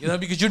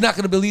 Because you're not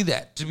gonna believe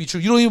that to be true.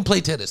 You don't even play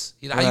tennis.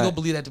 How you gonna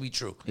believe that to be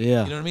true?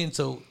 Yeah. You know what I mean?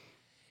 So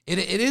it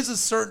is a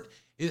certain.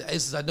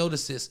 As I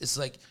noticed this, it's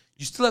like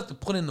you still have to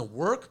put in the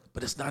work,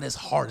 but it's not as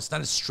hard. It's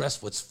not as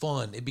stressful. It's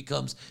fun. It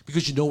becomes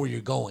because you know where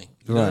you're going.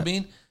 You know what I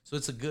mean? So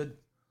it's a good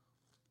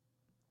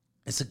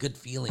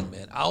feeling,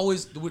 man.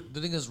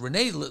 The thing is,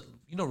 Renee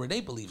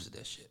believes in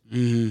that shit.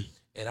 Mm-hmm.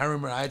 And I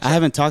remember I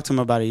haven't talked to him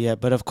about it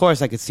yet, but of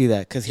course I could see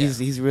that because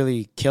he's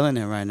really killing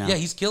it right now. Yeah,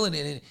 he's killing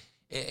it.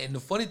 And the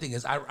funny thing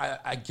is,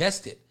 I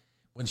guessed it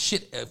when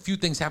a few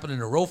things happened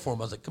in a row for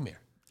him. I was like, come here.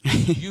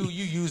 You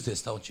use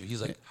this, don't you?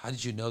 He's like, how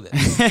did you know that?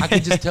 I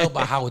can just tell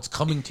by how it's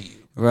coming to you.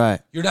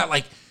 Right. You're not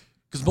like,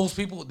 because most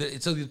people,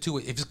 it's only two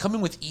ways. If it's coming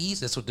with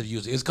ease, that's what they're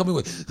using. It's coming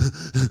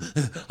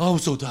with, oh, I'm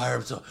so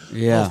tired.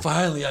 Oh,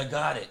 finally I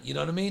got it. You know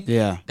what I mean?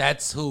 Yeah.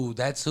 That's who,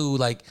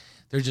 like,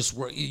 they're just,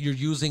 you're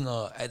using,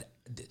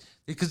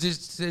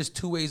 because there's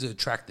two ways to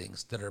attract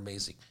things that are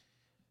amazing.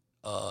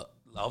 Law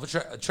of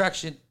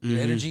attraction, your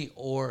energy,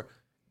 or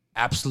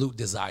absolute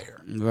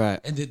desire. Right.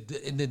 And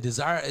the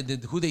desire, and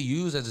who they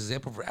use as an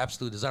example for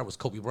absolute desire was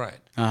Kobe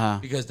Bryant.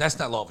 Because that's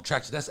not law of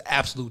attraction. That's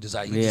absolute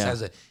desire. He just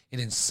has an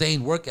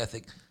insane work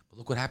ethic. But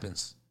look what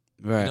happens.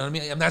 Right. You know what I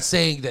mean? I'm not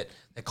saying that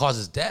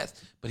causes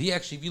death, but he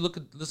actually, if you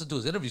listen to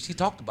his interviews, he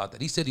talked about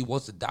that. He said he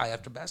wants to die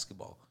after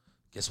basketball.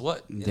 Guess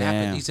what? It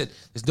happened. He said,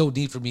 there's no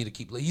need for me to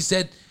keep. He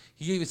said,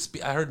 he gave it,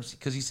 I heard,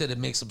 because he said it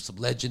makes him some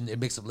legend. It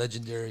makes him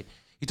legendary.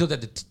 He told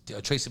that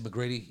to Tracy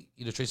McGrady.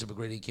 Tracy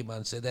McGrady came out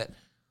and said that.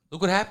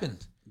 Look what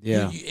happened.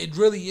 Yeah. It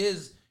really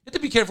is. You have to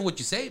be careful what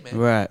you say, man.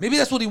 Right. Maybe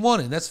that's what he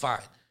wanted. That's fine.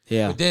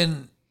 Yeah. But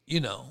then,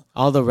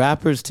 all the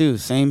rappers too,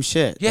 same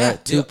shit. Yeah.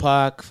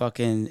 Tupac,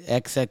 fucking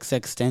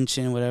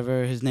XXXTentacion,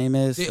 whatever his name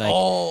is. They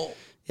all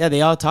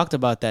talked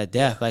about that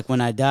death. Like,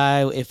 when I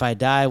die, if I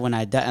die, when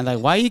I die. And like,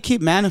 why you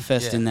keep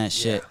manifesting that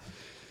shit?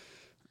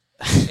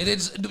 And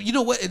it's, you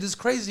know what? It is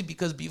crazy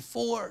because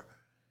before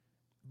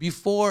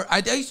before I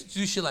used to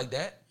do shit like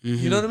that.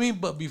 Mm-hmm. You know what I mean?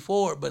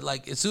 But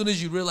like as soon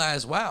as you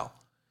realize, wow,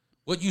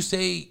 what you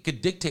say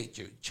could dictate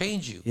you,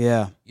 change you.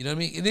 Yeah. You know what I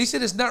mean? And they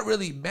said it's not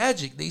really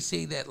magic. They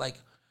say that like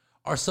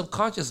our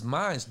subconscious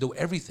minds know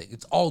everything.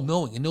 It's all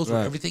knowing. It knows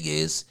where everything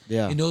is.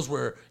 Yeah. It knows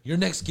where your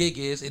next gig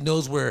is. It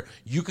knows where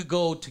you could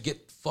go to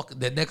get fucking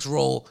that next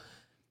role.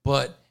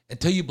 But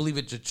until you believe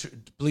it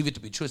to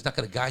be true, it's not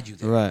going to guide you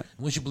there. Right.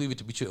 Once you believe it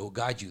to be true, it will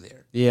guide you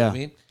there. Yeah. You know what I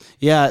mean?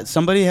 Yeah,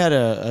 somebody had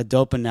a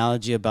dope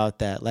analogy about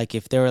that. Like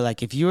if they were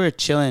like, if you were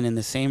chilling in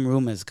the same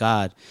room as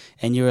God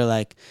and you were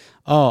like,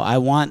 oh, I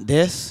want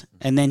this,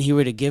 and then he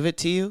were to give it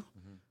to you,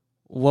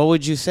 what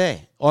would you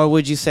say? Or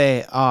would you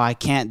say, oh, I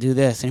can't do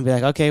this? And he'd be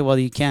like, okay, well,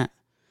 you can't.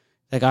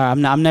 Like,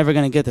 I'm never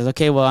going to get this.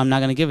 Okay, well, I'm not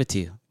going to give it to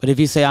you. But if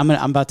you say, I'm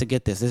about to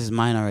get this, this is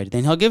mine already,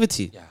 then he'll give it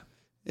to you. Yeah.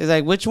 It's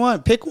like, which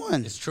one? Pick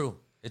one. It's true.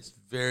 It's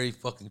very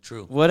fucking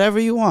true. Whatever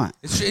you want.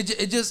 It's true.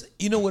 It just,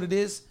 you know what it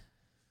is?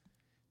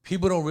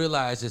 People don't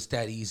realize it's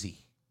that easy.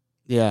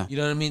 Yeah. You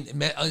know what I mean?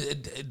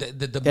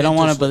 They don't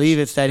want to believe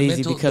it's that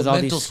easy because all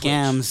these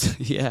scams.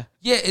 Yeah.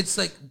 Yeah, it's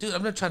like, dude,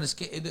 I'm not trying to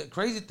scam. The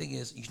crazy thing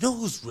is, you know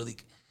who's really,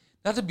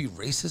 not to be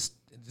racist,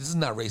 this is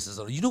not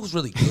racist. You know who's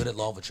really good at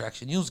law of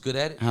attraction? You know who's good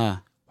at it? Huh.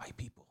 White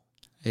people.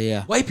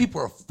 Yeah. White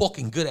people are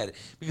fucking good at it.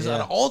 Because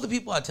out of all the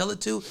people I tell it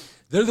to,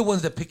 they're the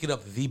ones that pick it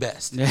up the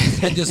best.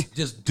 And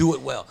just do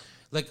it well.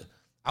 Like,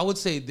 I would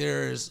say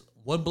there's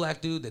one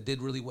black dude that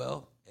did really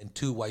well and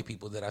 2 white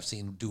people that I've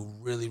seen do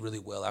really, really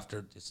well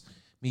after just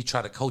me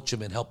try to coach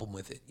them and help them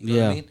with it. You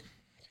know what I mean?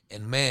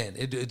 And man,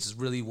 it's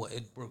really,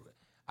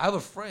 I have a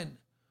friend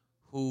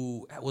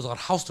who was on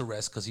house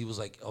arrest because he was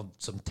like on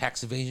some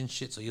tax evasion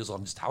shit. So he was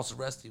on just house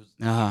arrest. He was,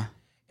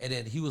 and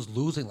then he was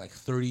losing like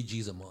 30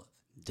 G's a month.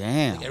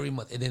 Damn. Like every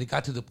month. And then it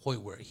got to the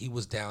point where he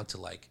was down to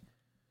like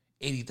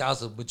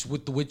 80,000,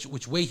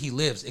 which way he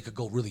lives, it could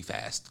go really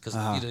fast because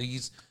you know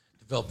he's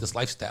developed this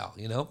lifestyle,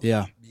 you know?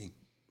 Yeah.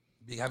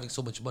 Being having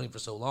so much money for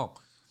so long.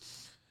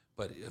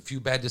 But a few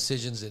bad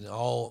decisions and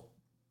all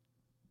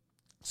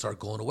started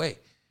going away.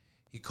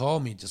 He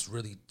called me just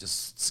really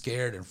just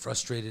scared and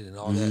frustrated and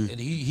all that. And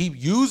he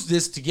used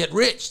this to get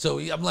rich. So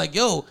I'm like,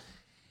 yo,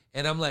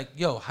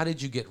 how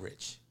did you get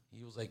rich?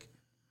 He was like,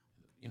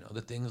 you know,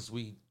 the things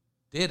we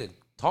did and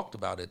talked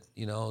about it,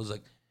 you know, I was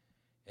like,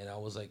 and I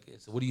was like,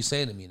 so what are you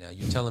saying to me now?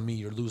 You're telling me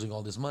you're losing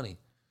all this money.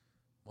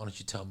 Why don't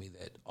you tell me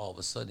that all of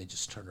a sudden it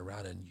just turned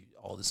around and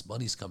all this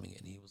money's coming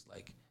in? He was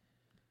like,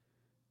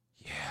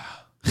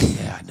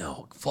 yeah, I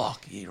know.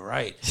 Fuck, you're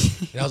right.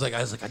 And I was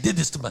like, I did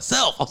this to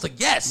myself. I was like,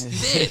 yes,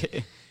 you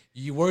did.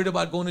 You worried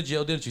about going to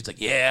jail, didn't you? He's like,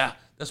 yeah,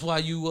 that's why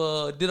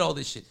you did all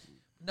this shit.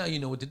 Now you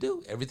know what to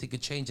do. Everything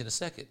could change in a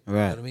second. Right.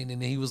 You know what I mean?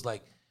 And then he was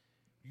like,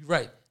 you're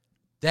right.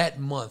 That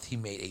month he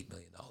made $8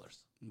 million.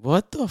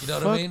 What the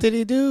fuck did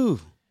he do?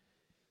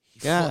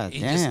 God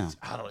damn.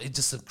 I don't know. It's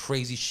just some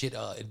crazy shit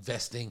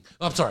investing.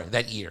 Oh, I'm sorry.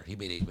 That year, he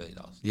made $8 million.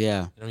 Yeah. You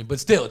know what I mean? But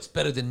still, it's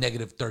better than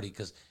negative 30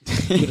 because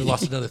he would have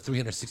lost another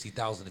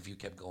 360,000 if you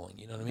kept going.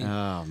 You know what I mean?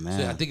 Oh, man.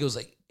 So I think it was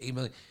like $8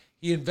 million.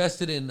 He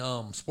invested in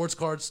sports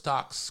cards,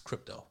 stocks,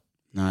 crypto.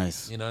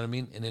 Nice. You know what I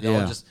mean? And it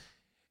all just,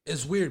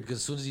 it's weird because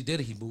as soon as he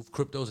did it, he moved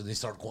cryptos and they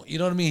started going. You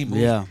know what I mean? He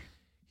moved.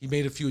 He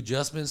made a few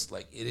adjustments.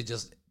 Like,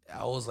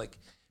 I was like,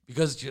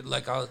 because you're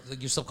like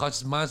your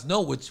subconscious minds know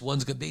which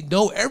one's good. They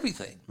know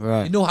everything.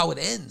 Right. They know how it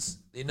ends.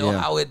 They know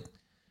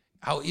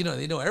how you know,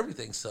 they know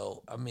everything.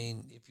 So I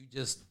mean, if you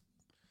just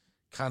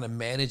kind of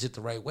manage it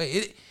the right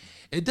way,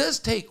 it does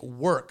take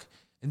work.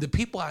 And the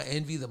people I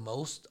envy the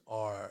most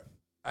are,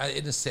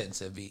 in a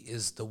sense,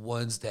 is the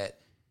ones that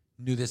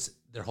knew this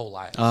their whole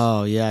lives.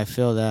 Oh yeah, I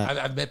feel that.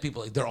 I've met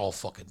people like they're all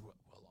fucking well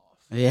off.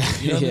 Yeah.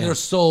 You know what I mean? They're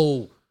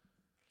so.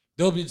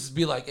 They'll just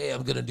be like, hey,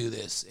 I'm going to do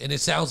this. And it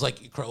sounds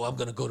like, Crow, I'm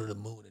going to go to the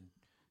moon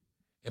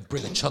and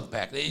bring a chunk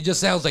back. It just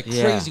sounds like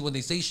crazy when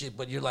they say shit,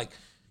 but you're like,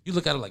 you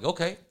look at it like,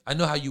 okay, I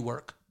know how you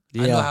work.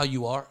 I know how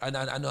you are. I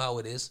know how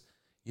it is.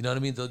 You know what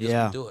I mean? They'll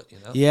just do it, you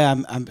know? Yeah,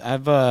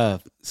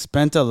 I've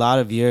spent a lot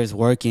of years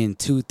working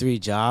 2-3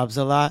 jobs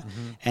a lot.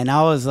 And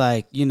I was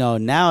like, you know,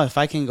 now if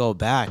I can go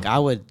back, I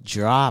would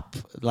drop,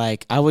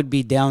 like, I would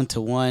be down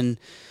to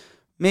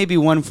maybe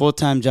one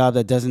full-time job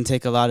that doesn't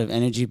take a lot of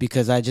energy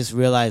because I just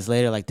realized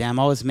later, like,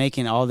 damn, I was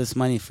making all this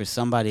money for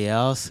somebody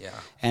else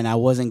and I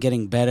wasn't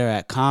getting better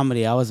at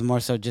comedy. I was more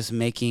so just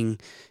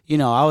making, you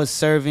know, I was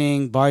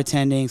serving,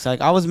 bartending. So,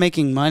 like, I was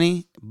making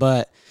money,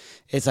 but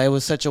it's like it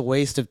was such a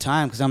waste of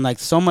time because I'm like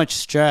so much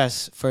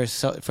stress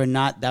for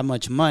not that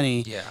much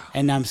money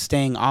and I'm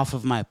staying off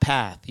of my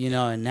path, you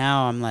know, and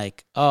now I'm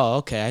like, oh,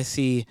 okay, I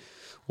see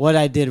what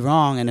I did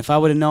wrong. And if I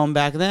would have known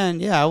back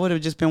then, I would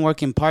have just been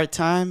working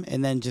part-time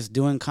and then just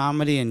doing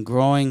comedy and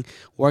growing,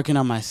 working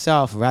on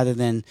myself rather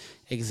than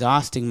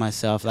exhausting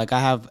myself. Like I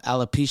have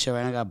alopecia,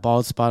 right? I got a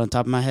bald spot on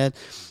top of my head.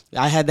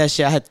 I had that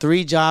shit. I had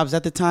 3 jobs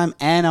at the time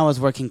and I was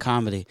working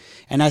comedy.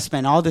 And I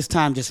spent all this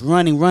time just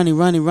running when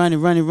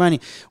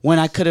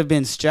I could have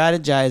been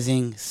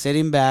strategizing,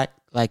 sitting back,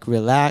 like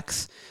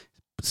relax,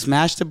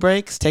 smash the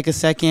brakes, take a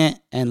second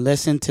and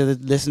listen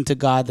to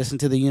God, listen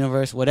to the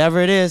universe,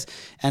 whatever it is,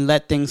 and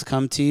let things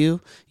come to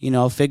you.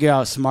 Figure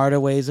out smarter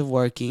ways of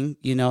working,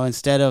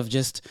 instead of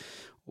just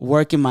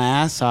working my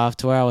ass off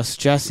to where I was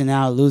stressing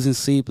out, losing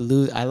sleep,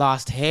 I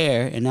lost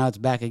hair and now it's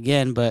back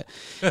again. But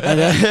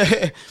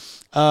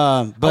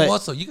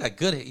also you got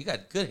good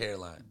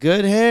hairline.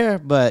 Good hair,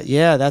 but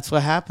yeah, that's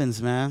what happens,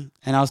 man.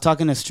 And I was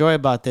talking to Stroy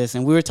about this,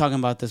 and we were talking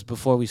about this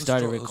before we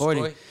started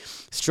recording.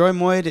 Stroy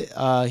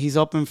Moyd, he's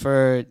open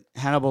for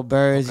Hannibal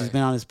Buress. Okay. He's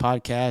been on his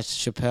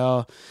podcast,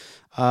 Chappelle.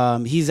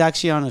 He's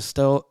actually on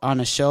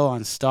a show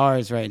on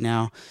Stars right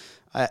now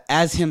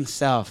as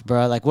himself,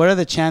 bro. Like, what are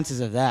the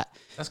chances of that?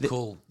 That's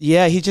cool.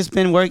 Yeah, he's just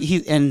been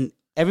working. And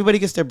everybody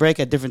gets their break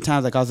at different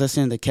times. Like, I was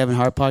listening to the Kevin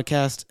Hart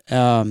podcast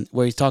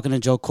where he's talking to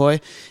Joe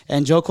Coy.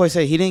 And Joe Coy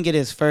said he didn't get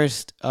his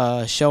first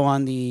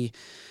appearance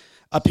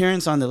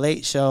on The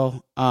Late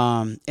Show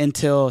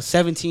until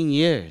 17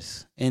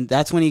 years. And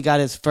that's when he got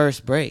his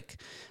first break.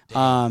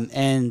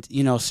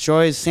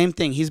 Stroy's same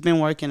thing. He's been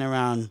working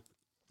around,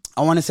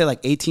 I want to say like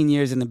 18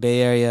 years in the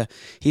Bay Area.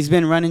 He's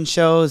been running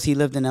shows. He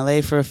lived in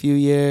LA for a few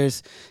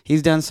years.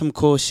 He's done some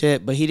cool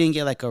shit, but he didn't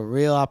get like a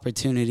real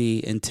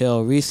opportunity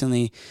until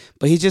recently.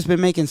 But he's just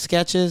been making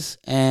sketches,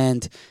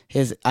 and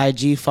his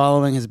IG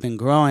following has been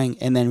growing.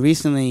 And then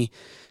recently,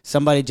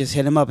 somebody just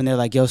hit him up and they're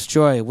like, "Yo,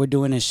 Stroy, we're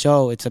doing a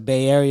show. It's a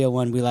Bay Area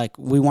one.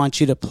 We want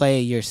you to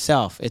play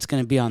yourself. It's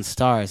gonna be on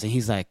Stars." And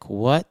he's like,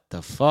 "What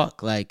the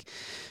fuck?"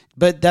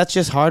 But that's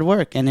just hard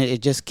work, and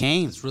it just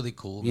came. It's really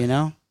cool,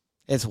 man.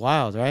 It's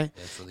wild, right?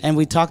 That's really and cool.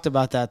 We talked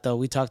about that, though.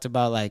 We talked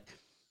about,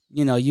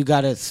 you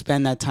got to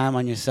spend that time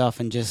on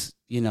yourself and just,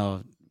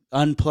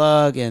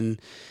 unplug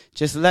and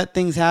just let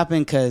things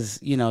happen, because,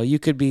 you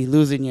could be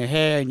losing your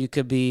hair and you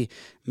could be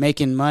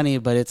making money,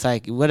 but it's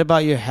like, what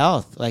about your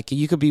health? Like,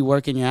 you could be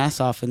working your ass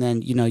off and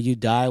then, you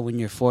die when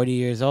you're 40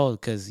 years old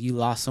because you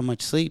lost so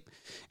much sleep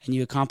and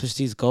you accomplished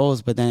these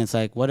goals. But then it's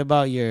like, what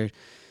about your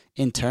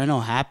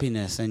internal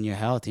happiness and your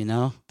health,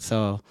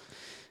 So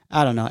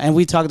I don't know. And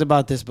we talked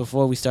about this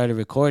before we started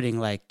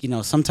recording.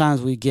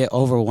 Sometimes we get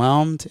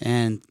overwhelmed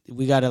and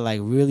we got to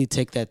really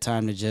take that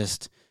time to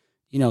just,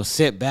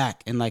 sit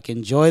back and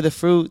enjoy the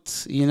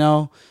fruits,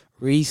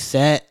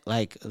 reset.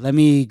 Let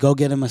me go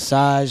get a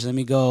massage. Let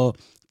me go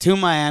to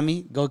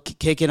Miami, go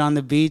kick it on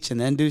the beach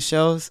and then do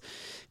shows.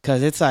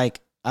 Cause it's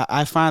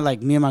I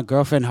find me and my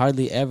girlfriend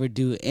hardly ever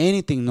do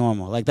anything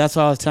normal. That's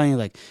what I was telling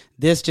you.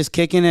 This, just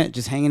kicking it,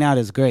 just hanging out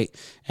is great.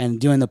 And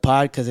doing the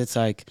pod, cause it's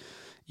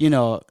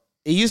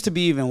it used to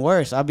be even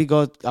worse. I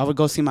would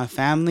go see my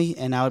family,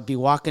 and I would be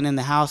walking in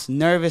the house,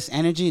 nervous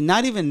energy,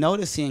 not even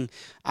noticing.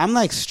 I'm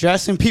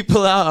stressing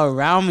people out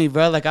around me,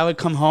 bro. I would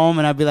come home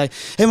and I'd be like,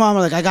 "Hey, mom,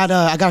 I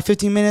got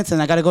 15 minutes,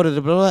 and I gotta go to the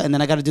blah, and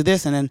then I gotta do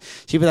this," and then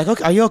she'd be like,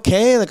 "Okay, are you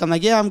okay?" I'm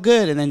like, "Yeah, I'm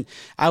good." And then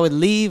I would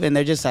leave, and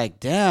they're just like,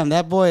 "Damn,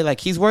 that boy,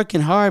 he's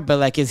working hard,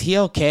 but is he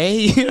okay?"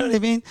 You know what I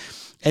mean?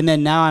 And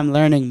then now I'm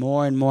learning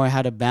more and more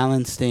how to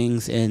balance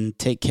things and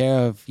take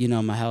care of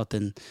my health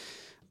and.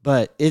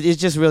 But it's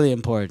just really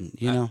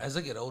important, As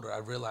I get older, I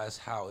realize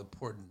how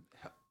important,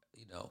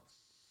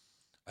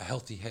 a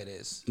healthy head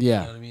is. Yeah. You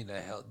know what I mean?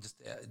 That health,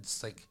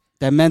 it's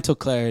that mental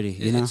clarity.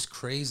 It's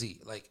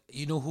crazy.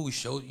 Who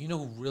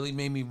really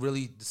made me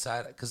really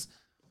decide? Because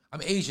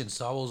I'm Asian,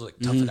 so I was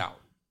tough it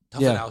out,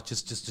 it out.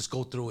 Just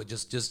go through it.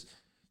 Just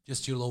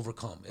you'll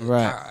overcome. And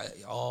right.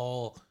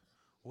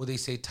 What they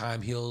say,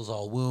 time heals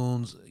all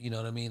wounds. You know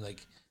what I mean?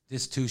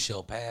 This too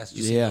shall pass.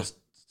 You see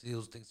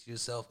those things to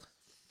yourself.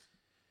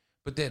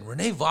 But then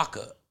Renee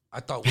Vaca,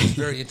 I thought was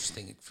very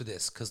interesting for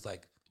this, because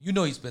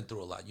he's been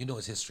through a lot. You know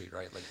his history,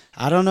 right?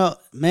 I don't know,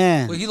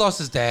 man. Well, he lost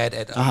his dad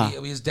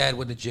his dad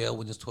went to jail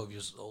when he was 12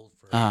 years old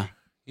for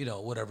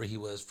whatever he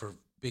was, for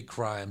big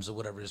crimes or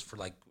whatever it is, for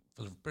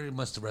pretty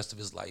much the rest of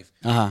his life.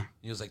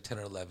 He was 10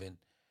 or 11,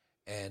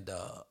 and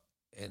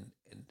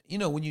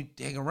when you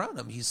hang around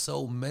him, he's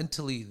so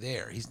mentally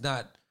there. He's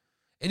not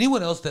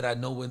anyone else that I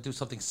know went through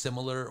something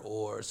similar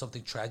or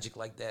something tragic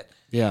like that.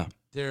 Yeah.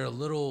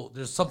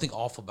 There's something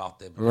off about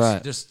them.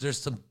 Right. There's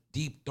some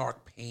deep,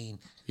 dark pain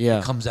that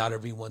Yeah. comes out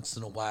every once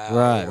in a while.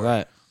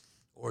 Right.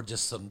 Or or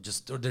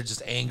they're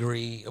just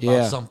angry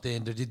about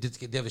something.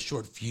 They have a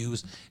short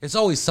fuse. It's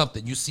always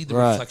something. You see the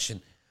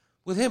reflection.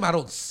 With him, I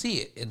don't see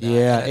it.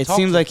 It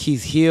seems like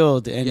he's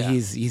healed and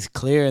he's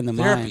clear in the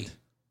therapy. mind.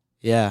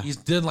 Yeah. He's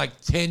done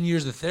 10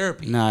 years of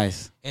therapy.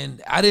 Nice.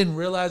 And I didn't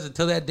realize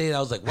until that day that I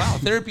was like, wow,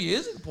 therapy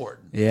is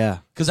important. Yeah.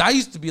 Because I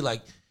used to be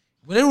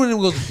when everyone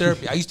goes to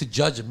therapy, I used to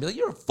judge him. Be like,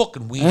 you're a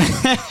fucking weenie. You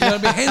know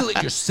what I mean? Handle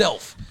it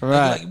yourself.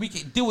 Right. We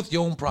can deal with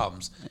your own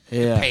problems.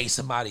 Yeah. You pay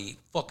somebody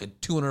fucking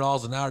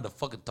 $200 an hour to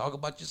fucking talk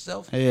about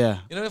yourself.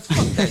 Yeah. You know,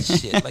 fuck that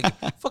shit.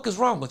 Fuck is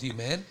wrong with you,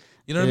 man?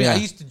 You know what I mean? I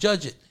used to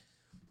judge it.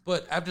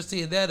 But after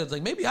seeing that, it's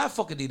maybe I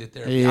fucking needed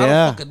therapy. Yeah. I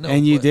don't fucking know.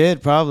 And you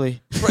did,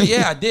 probably.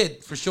 Yeah, I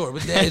did, for sure.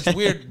 But it's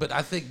weird. But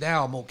I think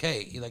now I'm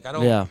okay. I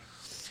don't. Yeah.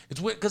 It's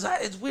weird because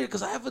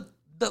I have a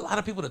lot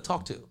of people to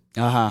talk to.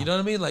 Uh-huh. You know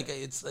what I mean?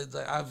 It's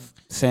I've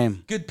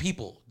same good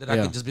people that I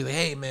can just be like,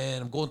 hey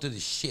man, I'm going through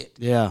this shit.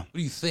 Yeah. What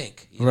do you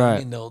think? You know what I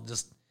mean? They'll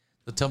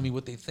They'll tell me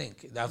what they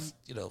think. I've,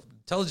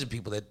 intelligent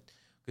people that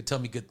could tell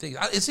me good things.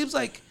 It seems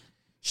like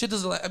shit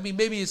doesn't last. I mean,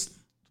 maybe it's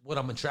what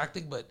I'm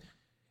attracting, but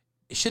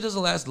shit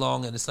doesn't last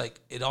long. And it's like,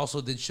 it also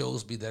then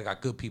shows me that I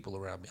got good people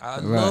around me. I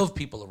love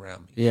people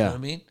around me. You know what I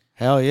mean?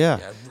 Hell yeah.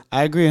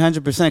 I agree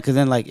 100% because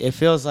then like it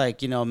feels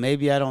like,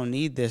 maybe I don't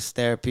need this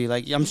therapy.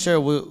 Like I'm sure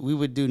we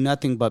would do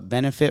nothing but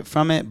benefit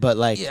from it. But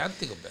like, yeah, I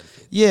think it'll benefit.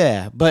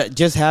 Yeah, but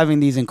just having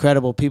these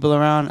incredible people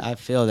around, I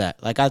feel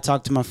that. Like I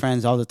talk to my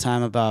friends all the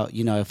time about,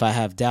 if I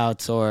have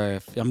doubts or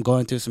if I'm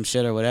going through some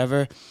shit or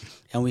whatever,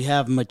 and we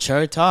have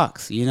mature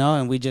talks,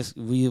 and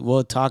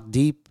we'll talk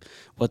deep.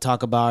 We'll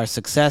talk about our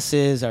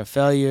successes, our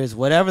failures,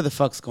 whatever the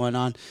fuck's going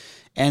on.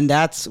 And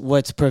that's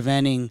what's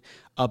preventing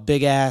a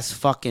big ass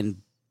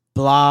fucking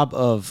blob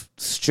of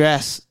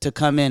stress to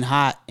come in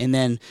hot, and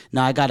then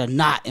now I got a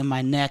knot in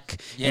my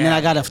neck, and then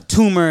I got a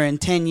tumor in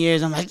 10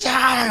 years. I'm like,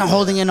 I'm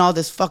holding in all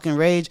this fucking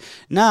rage.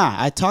 Nah,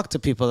 I talk to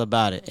people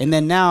about it, and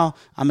then now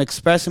I'm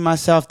expressing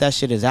myself. That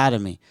shit is out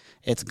of me.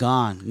 It's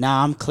gone.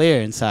 Now I'm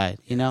clear inside,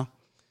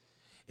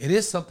 It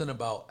is something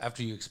about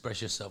after you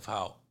express yourself,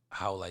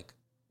 how like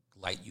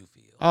light you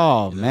feel.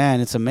 Oh,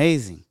 man, it's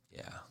amazing.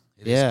 Yeah,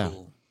 it is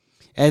cool.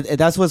 And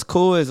that's what's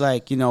cool is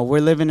like,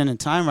 we're living in a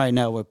time right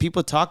now where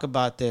people talk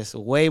about this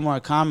way more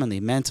commonly.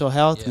 Mental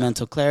health,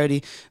 mental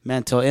clarity,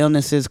 mental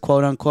illnesses,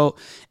 quote unquote.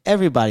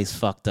 Everybody's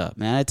fucked up,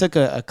 man. I took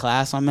a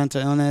class on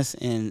mental illness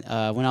when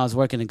I was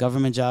working a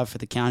government job for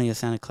the county of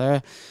Santa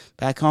Clara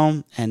back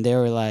home. And they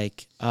were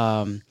like,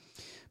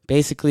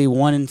 basically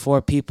 1 in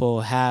 4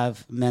 people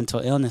have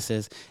mental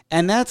illnesses.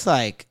 And that's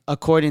like,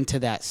 according to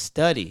that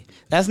study,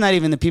 that's not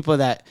even the people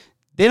that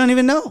they don't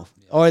even know.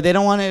 Or they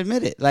don't want to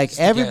admit it. Like,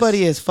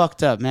 everybody is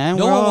fucked up, man.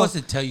 No one wants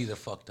to tell you they're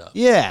fucked up.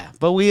 Yeah,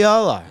 but we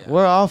all are. Yeah.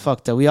 We're all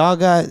fucked up. We all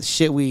got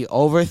shit. We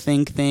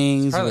overthink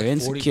things. We're like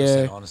insecure.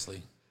 40%,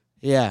 honestly.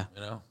 Yeah.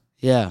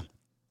 Yeah.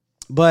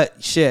 But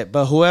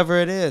whoever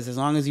it is, as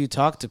long as you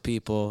talk to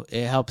people,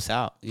 it helps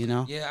out,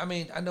 Yeah, I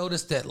mean, I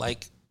noticed that,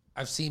 like,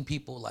 I've seen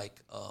people,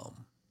 like,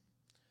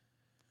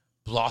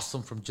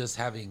 blossom from just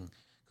having...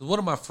 Because one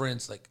of my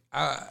friends,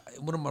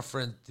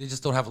 they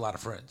just don't have a lot of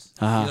friends.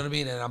 You know what I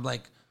mean? And I'm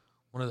like...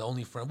 One of the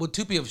only friends. Well,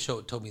 2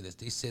 people told me this.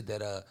 They said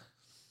that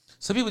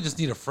some people just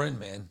need a friend,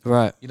 man.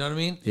 Right. You know what I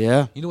mean?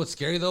 Yeah. You know what's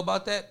scary though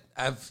about that?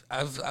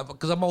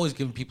 Because I'm always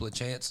giving people a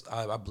chance.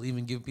 I believe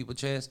in giving people a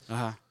chance.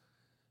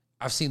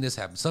 I've seen this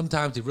happen.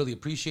 Sometimes they really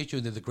appreciate you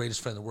and they're the greast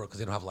friend in the world because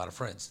they don't have a lot of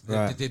friends.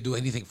 They do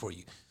anything for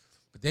you.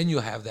 But then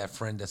you'll have that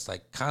friend that's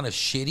like kind of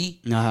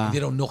shitty. They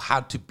don't know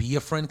how to be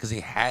a friend because they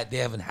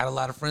haven't had a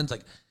lot of friends.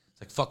 Like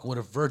it's like fucking with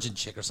a virgin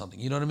chick or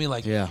something. You know what I mean?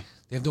 Like they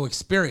have no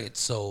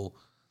experience, so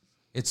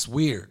it's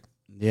weird.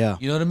 Yeah.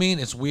 You know what I mean?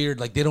 It's weird.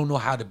 Like, they don't know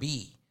how to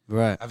be.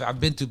 Right. I've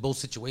been through both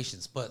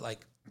situations, but, like,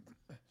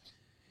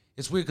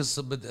 it's weird because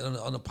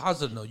on a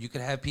positive note, you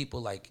can have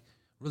people, like,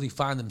 really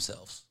find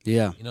themselves.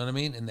 Yeah. You know what I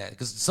mean? In that.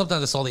 Because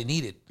sometimes that's all they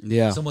needed.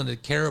 Yeah. Someone to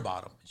care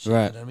about them. Shit,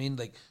 right. You know what I mean?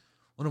 Like,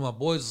 one of my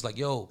boys was like,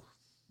 yo,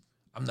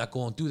 I'm not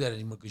going through that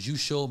anymore because you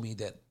showed me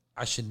that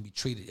I should be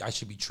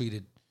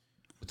treated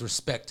with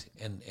respect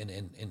and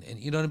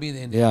you know what I mean?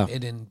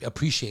 And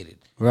appreciated.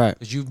 Right.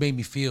 Because you've made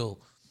me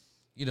feel...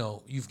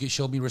 you've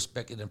showed me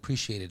respect and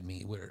appreciated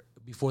me. Where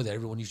before that,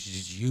 everyone used to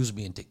just use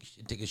me and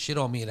take a shit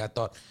on me, and I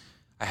thought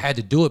I had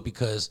to do it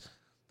because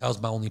that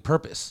was my only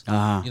purpose. You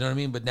know what I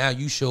mean? But now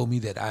you show me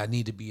that I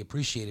need to be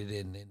appreciated,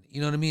 and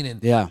you know what I mean?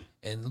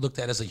 And looked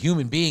at as a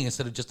human being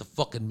instead of just a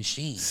fucking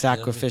machine.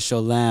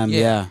 Sacrificial lamb.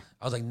 Yeah.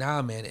 I was like,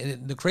 nah, man.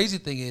 And the crazy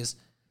thing is,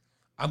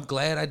 I'm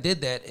glad I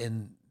did that.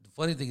 And the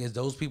funny thing is,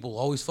 those people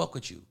always fuck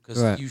with you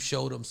because you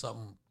showed them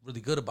something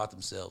really good about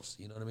themselves.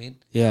 You know what I mean?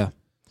 Yeah.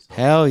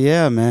 Hell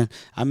yeah, man.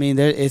 I mean,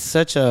 there's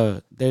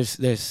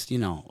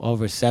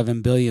over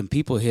 7 billion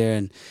people here,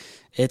 and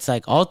it's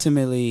like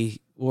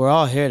ultimately we're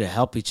all here to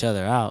help each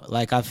other out.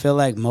 Like I feel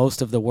like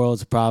most of the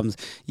world's problems,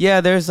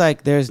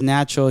 there's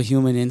natural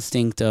human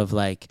instinct of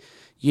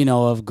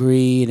of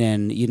greed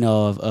and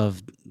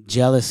of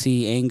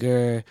jealousy,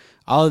 anger,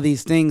 all of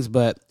these things,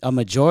 but a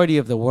majority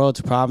of the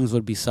world's problems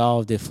would be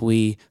solved if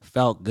we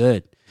felt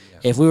good.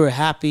 If we were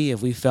happy,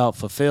 if we felt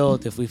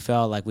fulfilled, if we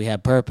felt like we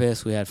had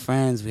purpose, we had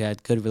friends, we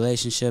had good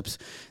relationships,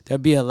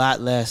 there'd be a lot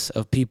less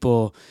of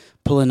people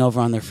pulling over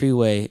on the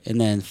freeway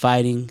and then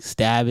fighting,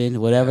 stabbing,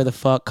 whatever the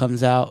fuck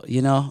comes out,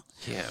 Yeah,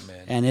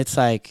 man. And it's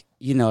like,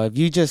 if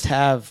you just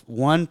have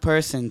one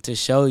person to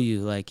show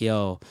you, like,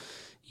 yo,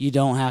 you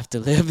don't have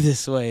to live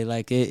this way,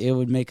 like it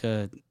would make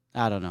I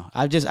don't know.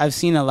 I've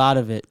seen a lot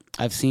of it.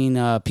 I've seen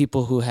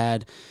people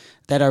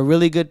that are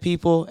really good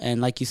people,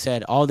 and like you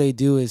said, all they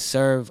do is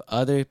serve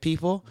other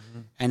people,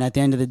 and at the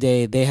end of the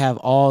day, they have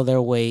all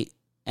their weight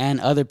and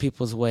other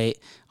people's weight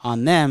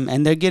on them,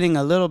 and they're getting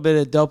a little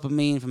bit of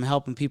dopamine from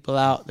helping people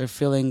out. They're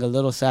feeling a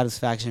little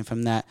satisfaction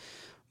from that,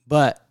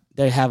 but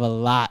they have a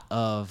lot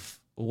of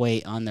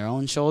weight on their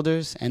own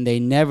shoulders, and they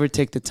never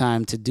take the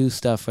time to do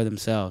stuff for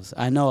themselves.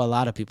 I know a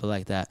lot of people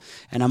like that,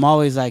 and I'm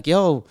always like,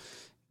 yo,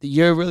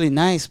 you're really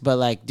nice, but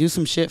like do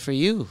some shit for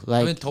you.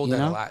 Like, I've been told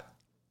that a lot.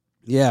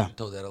 Yeah. I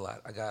told that a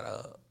lot. I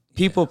got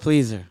people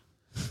pleaser.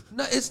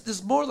 No,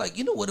 it's more like,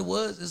 you know what it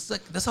was? It's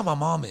like, that's how my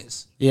mom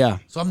is. Yeah.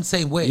 So I'm the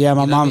same way. Yeah,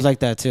 my you know mom's what I mean? like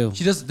that too.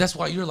 She does. That's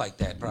why you're like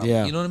that, probably.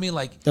 Yeah. You know what I mean?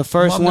 Like The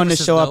first mom one never to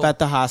says show up no. at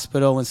the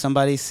hospital when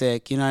somebody's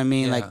sick, you know what I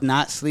mean? Yeah. Like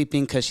not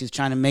sleeping because she's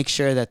trying to make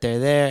sure that they're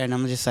there. And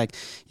I'm just like,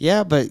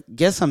 yeah, but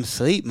get some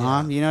sleep,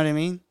 mom. Yeah. You know what I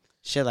mean?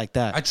 Shit like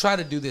that. I try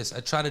to do this.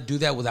 I try to do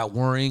that without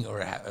worrying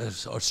or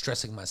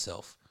stressing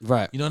myself.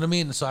 Right. You know what I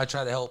mean? So I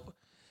try to help.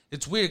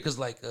 It's weird because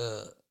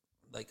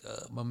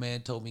my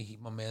man told me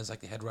my man's like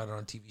the head writer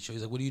on a TV show.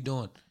 He's like, "What are you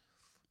doing?"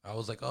 I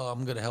was like, "Oh,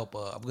 I'm gonna help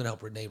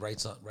Renee write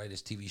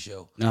his TV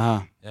show.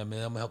 Uh-huh. I mean,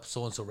 I'm gonna help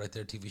so and so write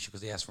their TV show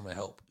because they asked for my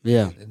help.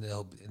 Yeah. and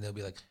they'll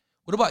be like,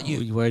 "What about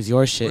you? Where's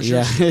your shit? Where's your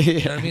Yeah. shit?"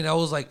 You know what I mean? I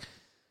was like,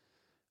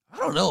 I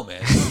don't know,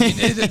 man. I mean,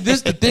 this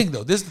is the thing,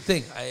 though. This is the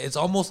thing. It's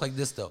almost like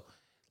this, though.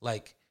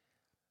 Like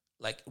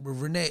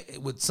with Renee,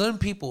 with some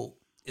people,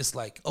 it's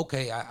like,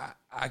 okay,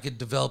 I could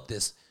develop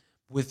this.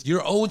 With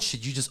your own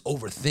shit, you just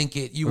overthink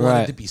it. You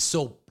want it to be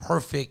so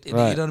perfect. And,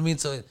 you know what I mean?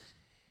 So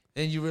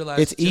then you realize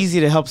it's easy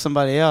to help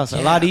somebody else.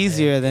 A lot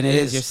easier than it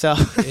is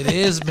yourself. It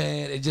is,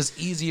 man. It's just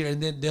easier,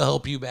 and then they'll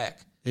help you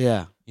back.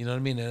 Yeah. You know what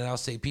I mean? And I'll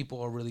say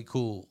people are really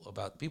cool,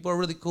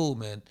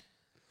 man.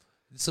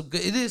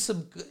 It is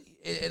some good,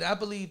 and I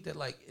believe that,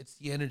 like, it's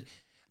the energy.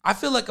 I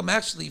feel like I'm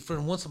actually,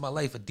 for once in my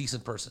life, a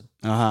decent person.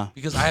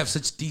 Because I have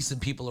such decent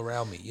people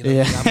around me. You know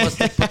what I mean? I must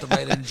have put the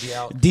right energy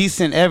out.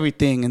 Decent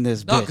everything in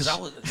this bitch. No, because I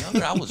was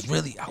younger, I was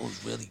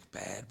really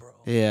bad, bro.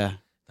 Yeah.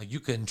 Like, you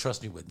couldn't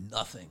trust me with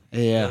nothing. Yeah.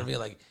 You know what I mean?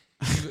 Like,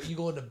 you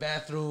go in the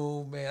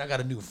bathroom, man, I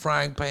got a new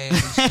frying pan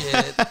and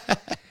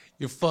shit.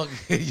 your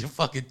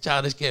fucking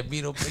Childish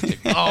Gambino picture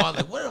gone.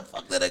 Like, where the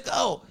fuck did it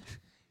go?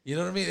 You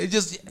know what I mean? It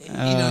just,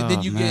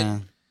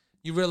 then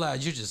you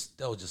realize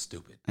that was just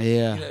stupid.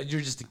 Yeah.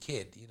 You're just a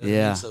kid. You know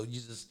what I mean? So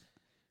you just,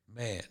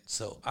 man.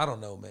 So I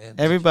don't know, man.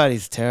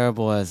 Everybody's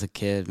terrible as a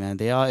kid, man.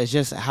 It's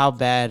just how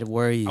bad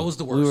were you? I was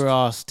the worst. We were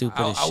all stupid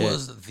as shit. I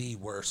was the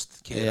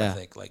worst kid, I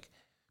think. Like,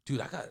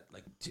 dude, I got,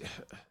 like,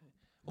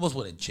 almost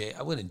went in jail.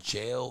 I went in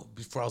jail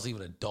before I was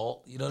even an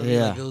adult. You know what I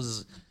mean? Like, it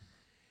was,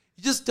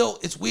 you just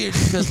don't, it's weird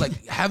because,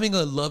 like, having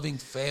a loving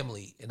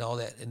family and all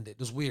that, and it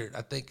was weird.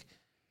 I think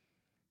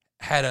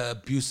had an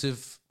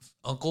abusive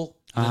uncle,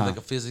 like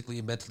a physically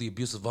and mentally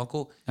abusive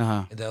uncle,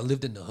 and that I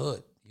lived in the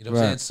hood. You know what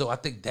I'm saying? So I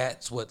think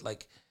that's what,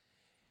 like,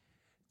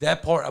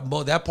 that part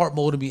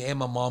molded me, and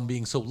my mom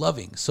being so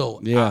loving.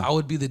 So I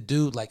would be the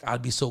dude, like,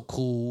 I'd be so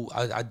cool.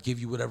 I'd give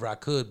you whatever I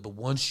could, but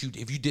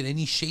if you did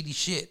any shady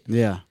shit,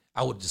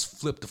 I would just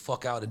flip the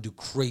fuck out and do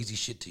crazy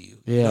shit to you.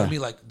 You know what I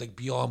mean? Like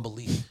beyond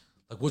belief.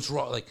 Like, what's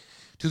wrong? Like,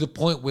 to the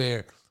point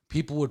where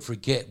people would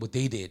forget what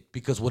they did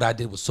because what I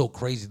did was so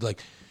crazy.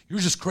 Like, you're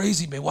just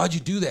crazy, man. Why'd you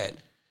do that?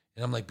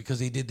 And I'm like, because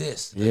they did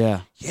this.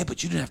 Like, yeah,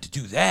 but you didn't have to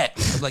do that.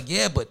 I'm like,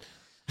 yeah, but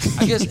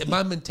I guess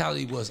my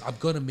mentality was, I'm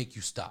going to make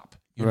you stop.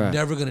 You're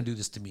never going to do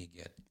this to me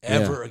again.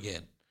 Ever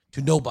again.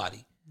 To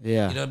nobody.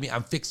 Yeah. You know what I mean?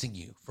 I'm fixing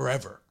you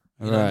forever.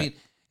 You know what I mean?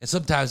 And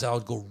sometimes I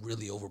would go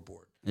really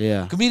overboard.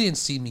 Yeah. Comedians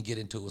see me get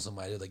into it with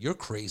somebody. They're like, you're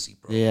crazy,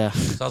 bro. Yeah.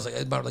 So I was like,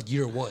 about like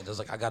year one, I was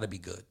like, I got to be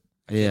good.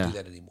 I can't do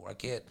that anymore. I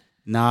can't.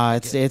 Nah,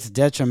 it's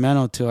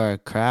detrimental to our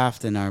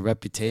craft and our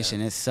reputation.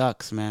 It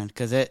sucks, man,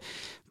 because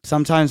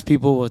sometimes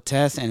people will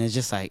test and it's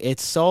just like,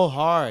 it's so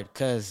hard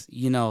because,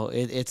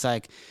 it's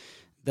like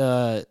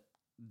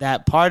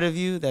that part of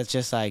you that's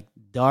just like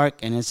dark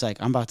and it's like,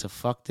 I'm about to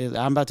fuck this.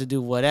 I'm about to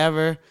do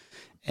whatever.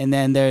 And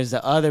then there's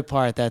the other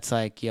part that's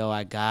like, yo,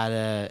 I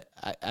gotta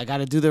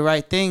do the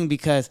right thing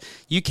because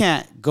you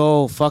can't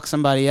go fuck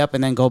somebody up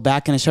and then go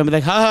back in the show and be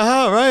like, ha ha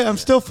ha, right? I'm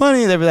still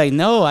funny. They'll be like,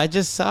 no, I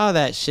just saw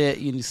that shit,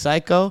 you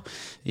psycho,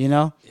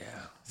 Yeah.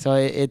 So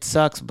it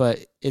sucks,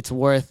 but it's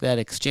worth that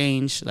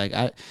exchange.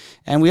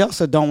 And we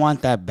also don't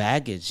want that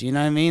baggage. You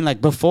know what I mean?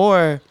 Like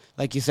before,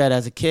 like you said,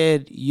 as a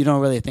kid, you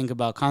don't really think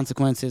about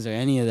consequences or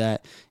any of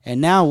that. And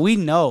now we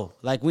know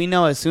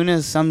as soon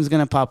as something's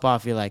gonna pop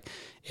off, you're like,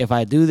 if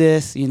I do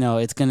this,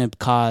 it's going to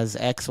cause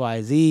X,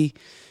 Y, Z.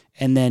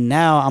 And then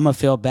now I'm going to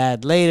feel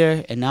bad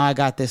later. And now I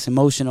got this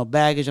emotional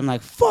baggage. I'm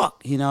like,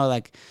 fuck,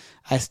 like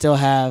I still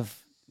have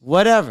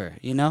whatever,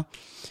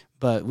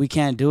 but we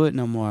can't do it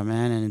no more,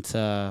 man.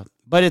 And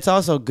but it's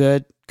also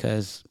good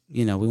because,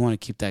 we want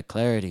to keep that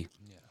clarity.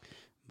 Yeah.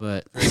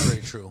 But very,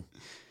 very true.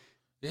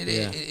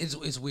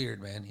 It's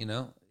weird, man.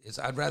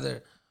 I'd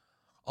rather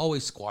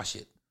always squash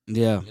it.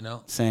 Yeah.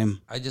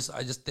 Same. I just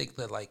think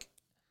that, like,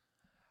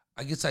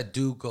 I guess I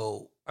do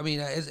go. I mean,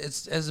 it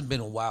hasn't been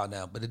a while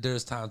now, but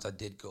there's times I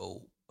did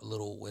go a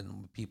little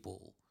when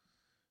people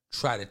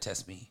try to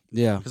test me.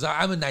 Yeah. Because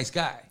I'm a nice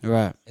guy.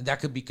 Right. And that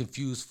could be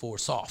confused for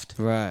soft.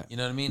 Right. You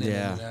know what I mean?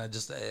 Yeah. And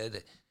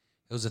it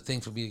was a thing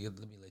for me to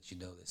let me let you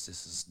know this.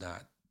 This is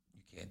not,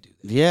 you can't do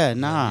that. Yeah,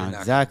 nah, you're not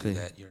exactly.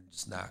 That. You're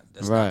just not,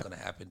 that's not going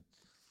to happen.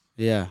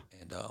 Yeah.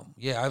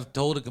 And I've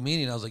told a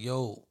comedian, I was like,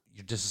 yo,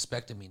 you're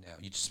disrespecting me now.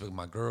 You disrespect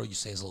my girl. You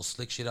say this little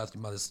slick shit out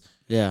your mother's.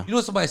 Yeah. You know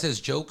when somebody says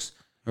jokes?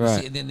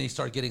 Right. And then they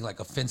start getting like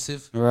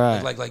offensive.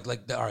 Right. Like,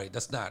 all right,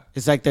 that's not.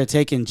 It's like they're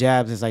taking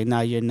jabs. It's like, no,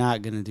 you're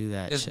not going to do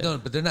that shit. No,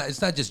 but they're not.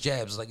 It's not just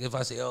jabs. It's like if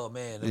I say, oh,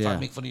 man, if I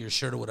make fun of your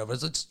shirt or whatever,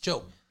 it's a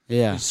joke.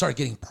 Yeah. It started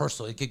getting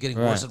personal. It kept getting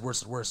Right. worse and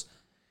worse and worse.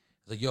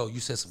 Like, yo, you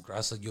said some. I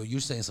was like, yo, you're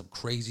saying some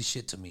crazy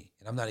shit to me,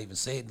 and I'm not even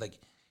saying like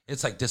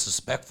it's like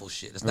disrespectful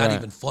shit. It's not Right.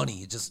 even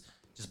funny. It's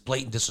just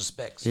blatant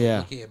disrespect. So Yeah.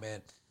 look here,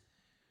 man.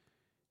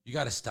 You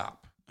got to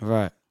stop,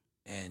 Right.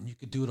 and you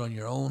could do it on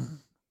your own,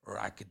 or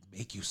I could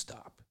make you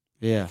stop.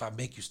 Yeah. If I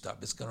make you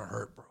stop, it's gonna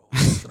hurt, bro.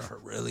 It's gonna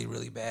hurt really,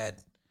 really bad.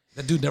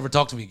 That dude never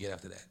talked to me again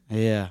after that.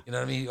 Yeah. You know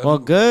what I mean? Well,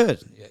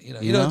 good. Yeah,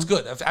 you know, it's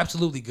good.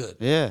 Absolutely good.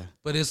 Yeah.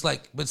 But it's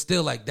like, but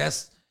still, like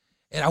that's.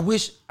 And I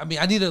wish. I mean,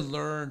 I need to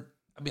learn.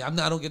 I mean,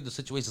 I don't get into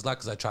situations a lot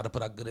because I try to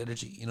put out good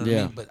energy. You know what I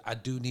mean? But I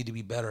do need to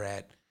be better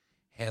at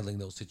handling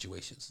those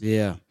situations.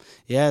 Yeah.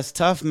 Yeah, it's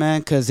tough,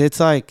 man, because it's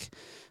like,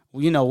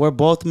 you know, we're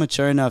both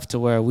mature enough to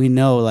where we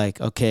know,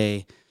 like,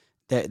 okay,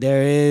 that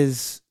there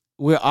is,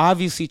 we're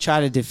obviously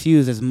trying to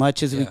diffuse as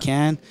much as we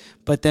can,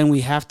 but then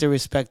we have to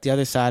respect the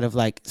other side of,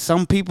 like,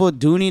 some people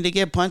do need to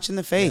get punched in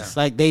the face.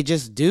 Like, they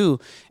just do.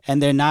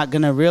 And they're not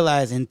going to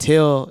realize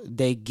until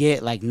they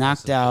get, like,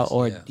 knocked out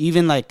or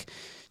even, like,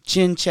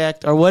 chin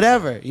checked or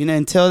whatever, you know,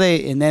 until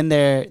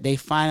they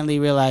finally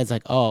realize,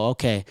 like, oh,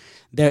 okay,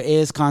 there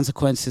is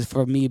consequences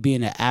for me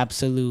being an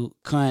absolute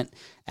cunt,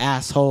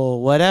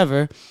 asshole,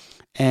 whatever.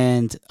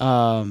 And,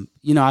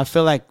 you know, I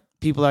feel like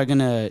people are going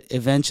to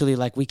eventually,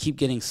 like, we keep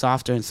getting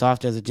softer and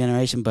softer as a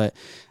generation, but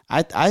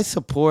I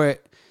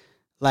support,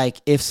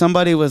 like, if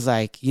somebody was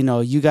like, you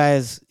know, you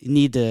guys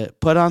need to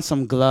put on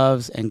some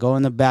gloves and go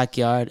in the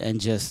backyard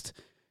and just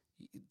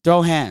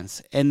throw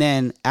hands. And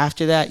then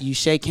after that, you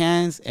shake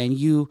hands and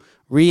you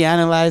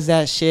reanalyze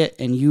that shit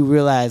and you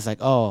realize,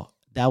 like, oh,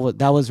 that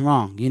was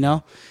wrong, you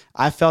know?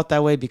 I felt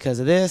that way because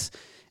of this,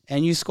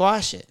 and you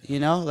squash it, you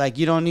know? Like,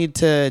 you don't need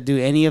to do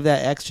any of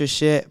that extra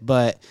shit,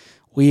 but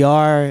we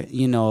are,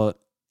 you know,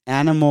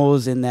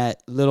 animals in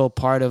that little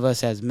part of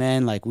us as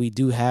men. Like, we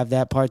do have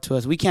that part to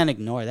us. We can't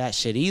ignore that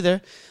shit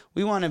either.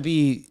 We want to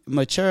be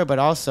mature, but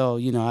also,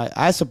 you know,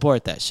 I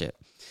support that shit.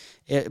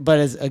 But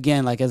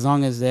as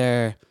long as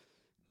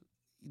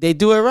they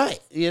do it right,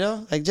 you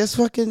know, like, just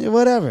fucking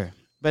whatever.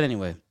 But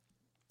anyway,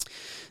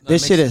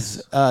 this shit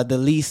is the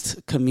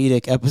least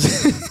comedic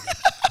episode.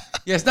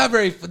 Yeah, it's not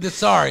very.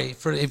 Sorry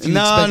for if you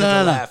expected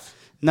to laugh.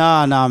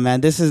 No,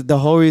 man. This is the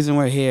whole reason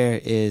we're here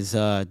is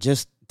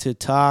just to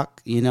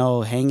talk, you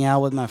know, hang out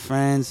with my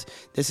friends.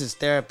 This is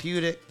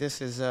therapeutic.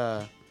 This is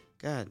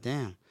god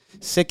damn,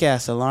 sick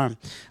ass alarm.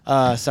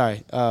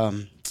 Sorry.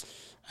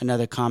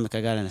 Another comic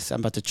I got I'm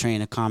about to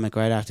train a comic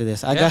right after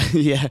this. I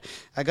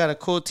got a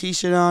cool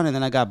t-shirt on, and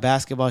then I got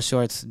basketball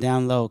shorts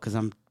down low because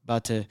I'm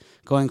about to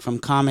going from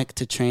comic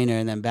to trainer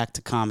and then back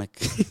to comic.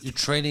 You're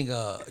training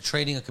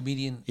a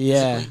comedian.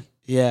 Yeah. Physically?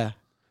 Yeah.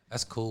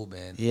 That's cool,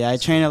 man. Yeah, I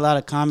train a lot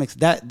of comics.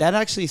 That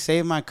actually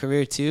saved my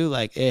career too.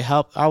 Like, it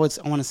helped. I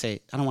don't want to say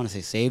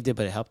saved it,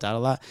 but it helped out a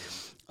lot.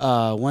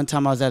 One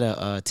time I was at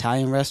a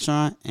Italian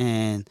restaurant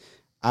and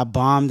I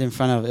bombed in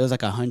front of, it was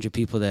like 100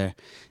 people there.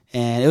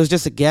 And it was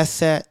just a guest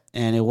set,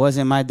 and it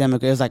wasn't my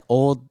demographic. It was like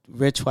old,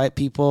 rich white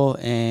people,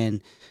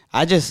 and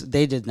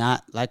they did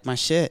not like my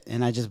shit,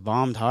 and I just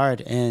bombed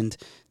hard. And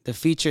the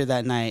feature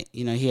that night,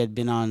 you know, he had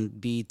been on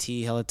BET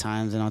hella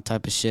times and all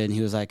type of shit, and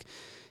he's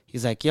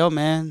like, yo,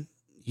 man,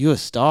 you a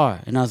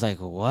star. And I was like,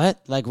 what?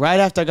 Like, right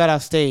after I got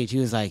off stage, he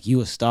was like,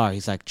 you a star.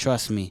 He's like,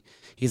 trust me.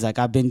 He's like,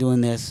 I've been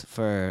doing this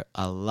for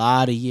a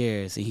lot of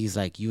years. And he's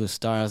like, you a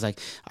star. I was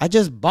like, I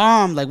just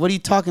bombed. Like, what are you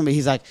talking about?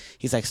 He's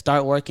like,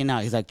 start working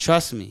out. He's like,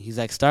 trust me. He's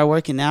like, start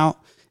working out,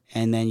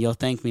 and then you'll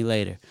thank me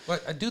later.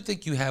 But I do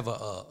think you have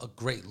a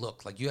great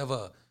look. Like, you have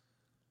a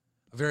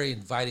very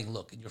inviting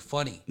look, and you're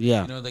funny.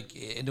 Yeah. You know, like,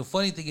 and the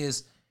funny thing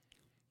is,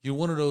 you're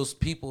one of those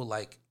people,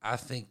 like, I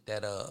think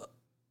that,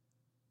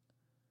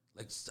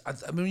 like,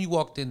 I mean, you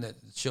walked in that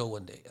show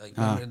one day, like,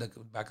 remember in the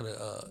back of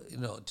the, you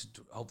know, to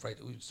help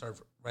we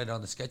started writing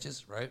on the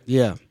sketches, right?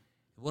 Yeah.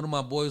 One of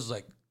my boys was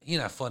like, "He's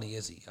not funny,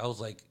 is he?" I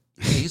was like,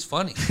 "Yeah, he's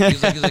funny."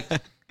 He's like,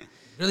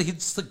 really, he's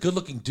just a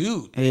good-looking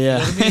dude. Yeah. You know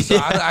what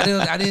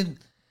I mean?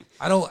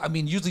 So I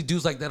mean, usually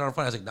dudes like that aren't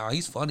funny. I was like, "Nah,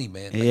 he's funny,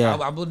 man." Like, yeah.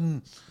 I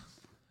wouldn't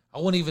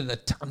even.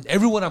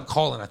 Everyone I'm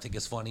calling, I think,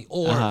 is funny,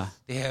 or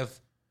they have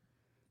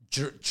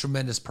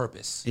tremendous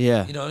purpose.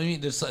 Yeah. You know what I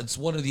mean? It's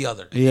one or the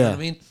other. Yeah. You know what I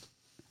mean?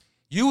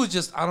 You was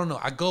just, I don't know.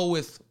 I go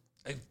with,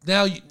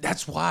 now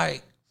that's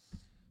why.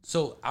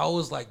 So I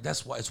was like,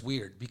 that's why it's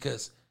weird,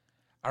 because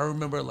I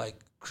remember, like,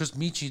 Chris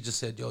Michi just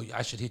said, yo,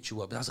 I should hit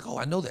you up. And I was like, oh,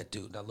 I know that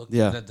dude. And I looked,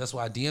 that's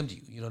why I DM'd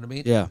you. You know what I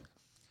mean? Yeah.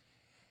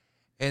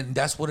 And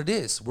that's what it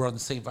is. We're on the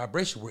same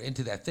vibration. We're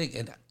into that thing.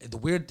 And the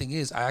weird thing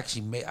is, I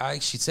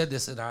actually said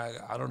this, and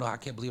I don't know, I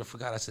can't believe I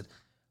forgot. I said,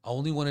 I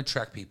only want to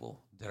attract people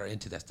that are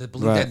into that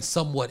believe that in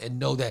somewhat, and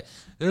know that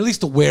they're at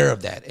least aware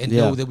of that, and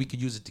know that we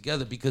could use it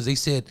together, because they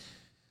said,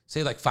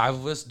 say like 5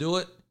 of us do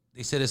it,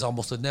 they said it's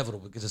almost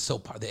inevitable, because it's so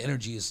the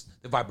energy is,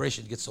 the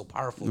vibration gets so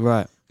powerful.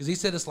 Right. Because he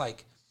said it's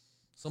like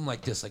something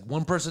like this, like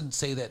one person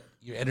say that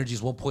your energy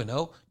is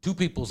 1.0, 2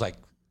 people's like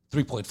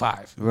 3.5.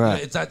 Right.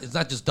 You know, it's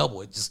not just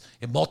double, it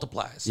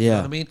multiplies. Yeah. You know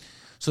what I mean?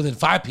 So then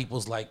 5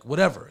 people's like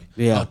whatever.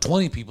 Yeah.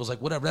 20 people's like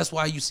whatever. That's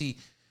why you see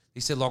They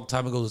said a long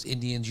time ago, those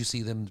Indians, you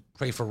see them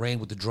pray for rain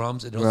with the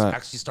drums, and it'll Right.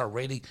 actually start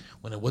raining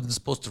when it wasn't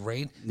supposed to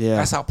rain. Yeah.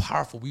 That's how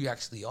powerful we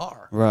actually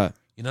are. Right.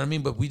 You know what I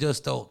mean? But we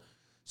just don't.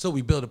 So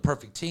we build a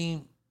perfect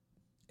team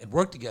and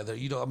work together.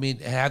 You know what I mean?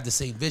 And have the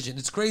same vision.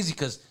 It's crazy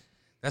because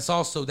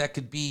that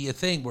could be a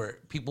thing where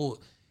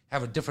people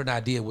have a different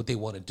idea of what they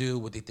want to do,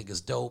 what they think is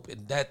dope,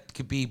 and that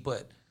could be,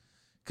 but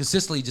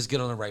consistently just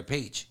get on the right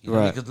page. You know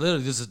what I mean? Because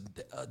literally, this is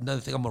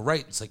another thing I'm gonna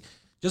write. It's like,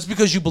 just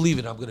because you believe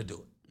it, I'm gonna do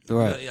it.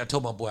 Right. You know, I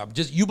told my boy,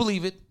 you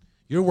believe it,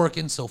 you're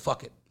working, so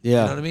fuck it. Yeah. You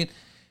know what I mean?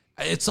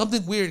 It's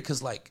something weird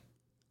because like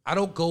I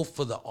don't go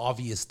for the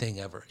obvious thing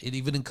ever. And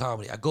even in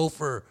comedy, I go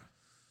for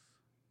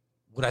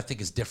what I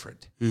think is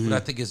different, what I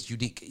think is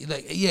unique.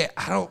 Like, yeah,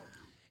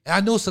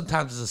 I know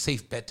sometimes it's a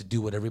safe bet to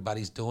do what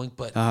everybody's doing,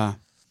 but I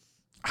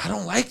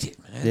don't like it,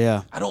 man.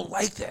 Yeah. I don't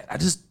like that. I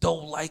just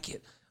don't like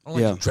it. I don't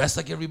like Yeah. to dress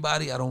like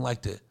everybody. I don't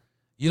like to,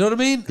 you know what I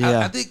mean? Yeah.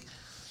 I think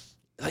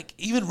like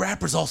even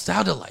rappers all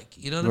sound alike.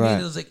 You know what I Right.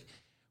 mean? It was like,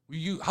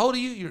 how old are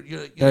you?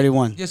 You're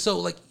 31. Yeah, so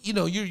like, you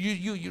know,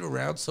 you're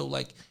around. So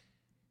like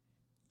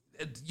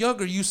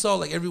younger, you saw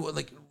like everyone,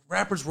 like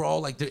rappers were all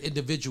like they're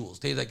individuals.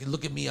 They like,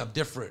 look at me, I'm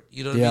different.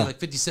 You know what I mean? Like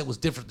 50 Cent was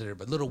different than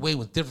everybody. Lil Wayne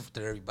was different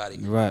than everybody.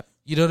 Right.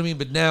 You know what I mean?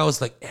 But now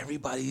it's like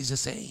everybody's the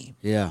same.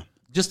 Yeah.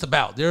 Just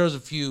about. There's a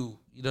few,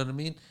 you know what I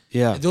mean?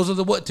 Yeah. And those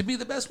are to me,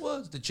 the best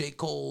ones. The J.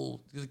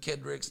 Cole, the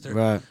Kendricks,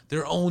 they're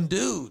their own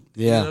dude.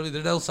 Yeah. You know what I mean?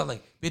 They don't sound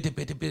like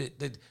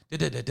the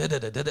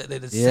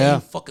Yeah.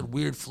 same fucking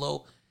weird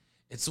flow.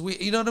 It's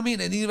weird. You know what I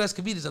mean? And even as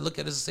comedians, I look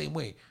at it the same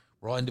way.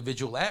 We're all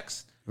individual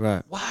acts.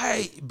 Right.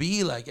 Why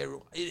be like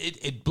everyone?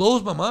 It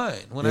blows my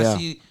mind when Yeah. I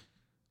see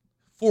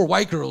 4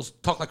 white girls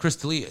talk like Chris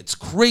D'Elia. It's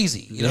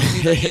crazy. You know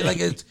what I mean? Like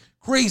it's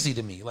crazy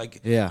to me.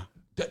 Like Yeah.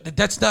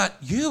 that's not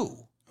you.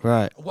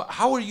 Right.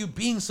 How are you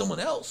being someone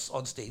else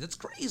on stage? That's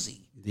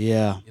crazy.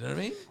 Yeah. You know what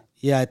I mean?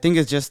 Yeah. I think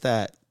it's just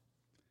that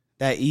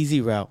easy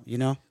route, you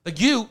know? Like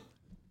you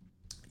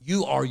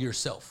are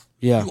yourself.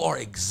 Yeah. You are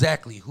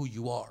exactly who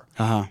you are.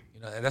 Uh-huh.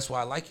 You know, and that's why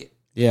I like it.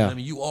 Yeah. You know what I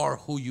mean, you are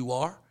who you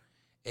are,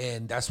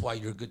 and that's why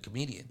you're a good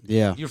comedian.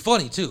 Yeah. You're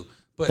funny too.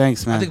 But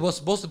Thanks, man. I think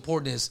most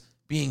important is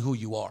being who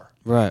you are.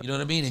 Right. You know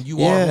what I mean? And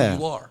you are who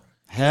you are.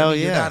 Hell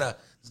you know what I mean? yeah.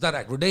 It's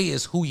not Renee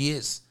is who he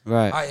is.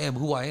 Right. I am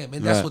who I am.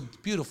 And that's Right. what's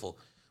beautiful.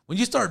 When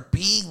you start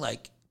being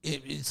like,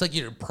 it's like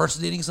you're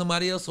impersonating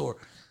somebody else or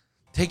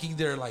taking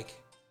their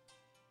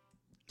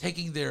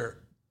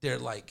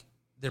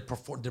the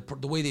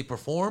way they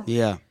perform.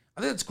 Yeah.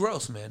 I think it's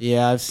gross, man.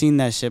 Yeah, I've seen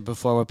that shit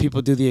before where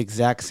people do the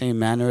exact same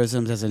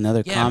mannerisms as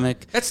another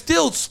comic. That's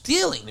still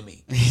stealing to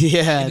me.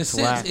 Yeah, In a it's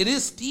sense, whack. it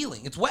is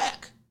stealing. It's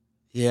whack.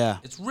 Yeah.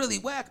 It's really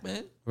whack,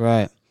 man.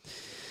 Right.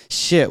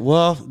 Shit.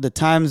 Well, the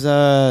time's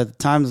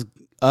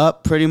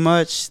up pretty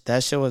much.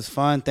 That shit was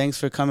fun. Thanks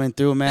for coming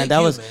through, man.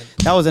 Thank you,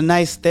 That was a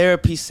nice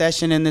therapy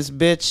session in this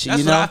bitch. That's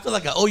you know? what I feel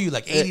like I owe you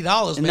like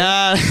 $80, man.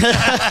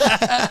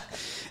 Nah.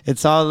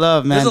 It's all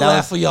love, man. There's a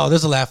laugh for y'all.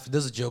 There's a laugh.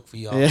 There's a joke for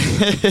y'all.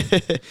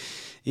 Yeah.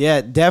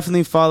 Yeah,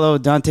 definitely follow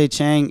Dante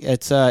Chang.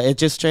 It's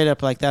just straight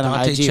up like that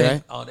Dante on IG, Chang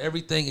right? on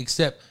everything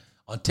except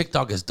on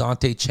TikTok is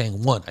Dante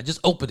Chang 1. I just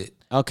opened it.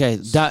 Okay,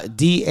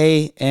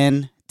 Dante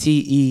Chang,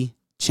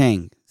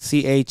 Chang.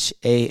 Yes,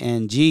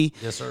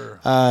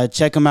 sir.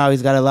 Check him out.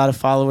 He's got a lot of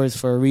followers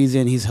for a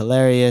reason. He's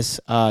hilarious.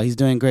 He's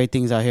doing great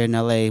things out here in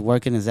LA,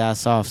 working his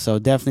ass off. So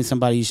definitely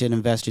somebody you should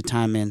invest your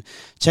time in.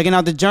 Checking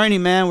out the journey,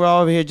 man. We're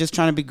all over here just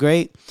trying to be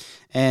great.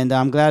 And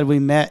I'm glad we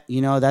met.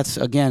 You know,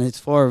 it's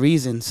for a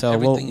reason. So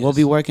we'll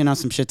be working on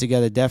some shit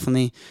together.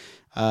 Definitely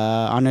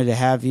honored to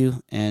have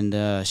you.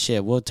 And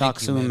shit, we'll talk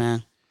soon,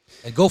 man.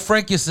 And go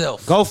Frank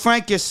yourself. Go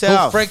Frank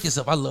yourself. Go Frank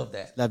yourself. I love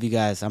that. Love you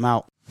guys. I'm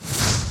out.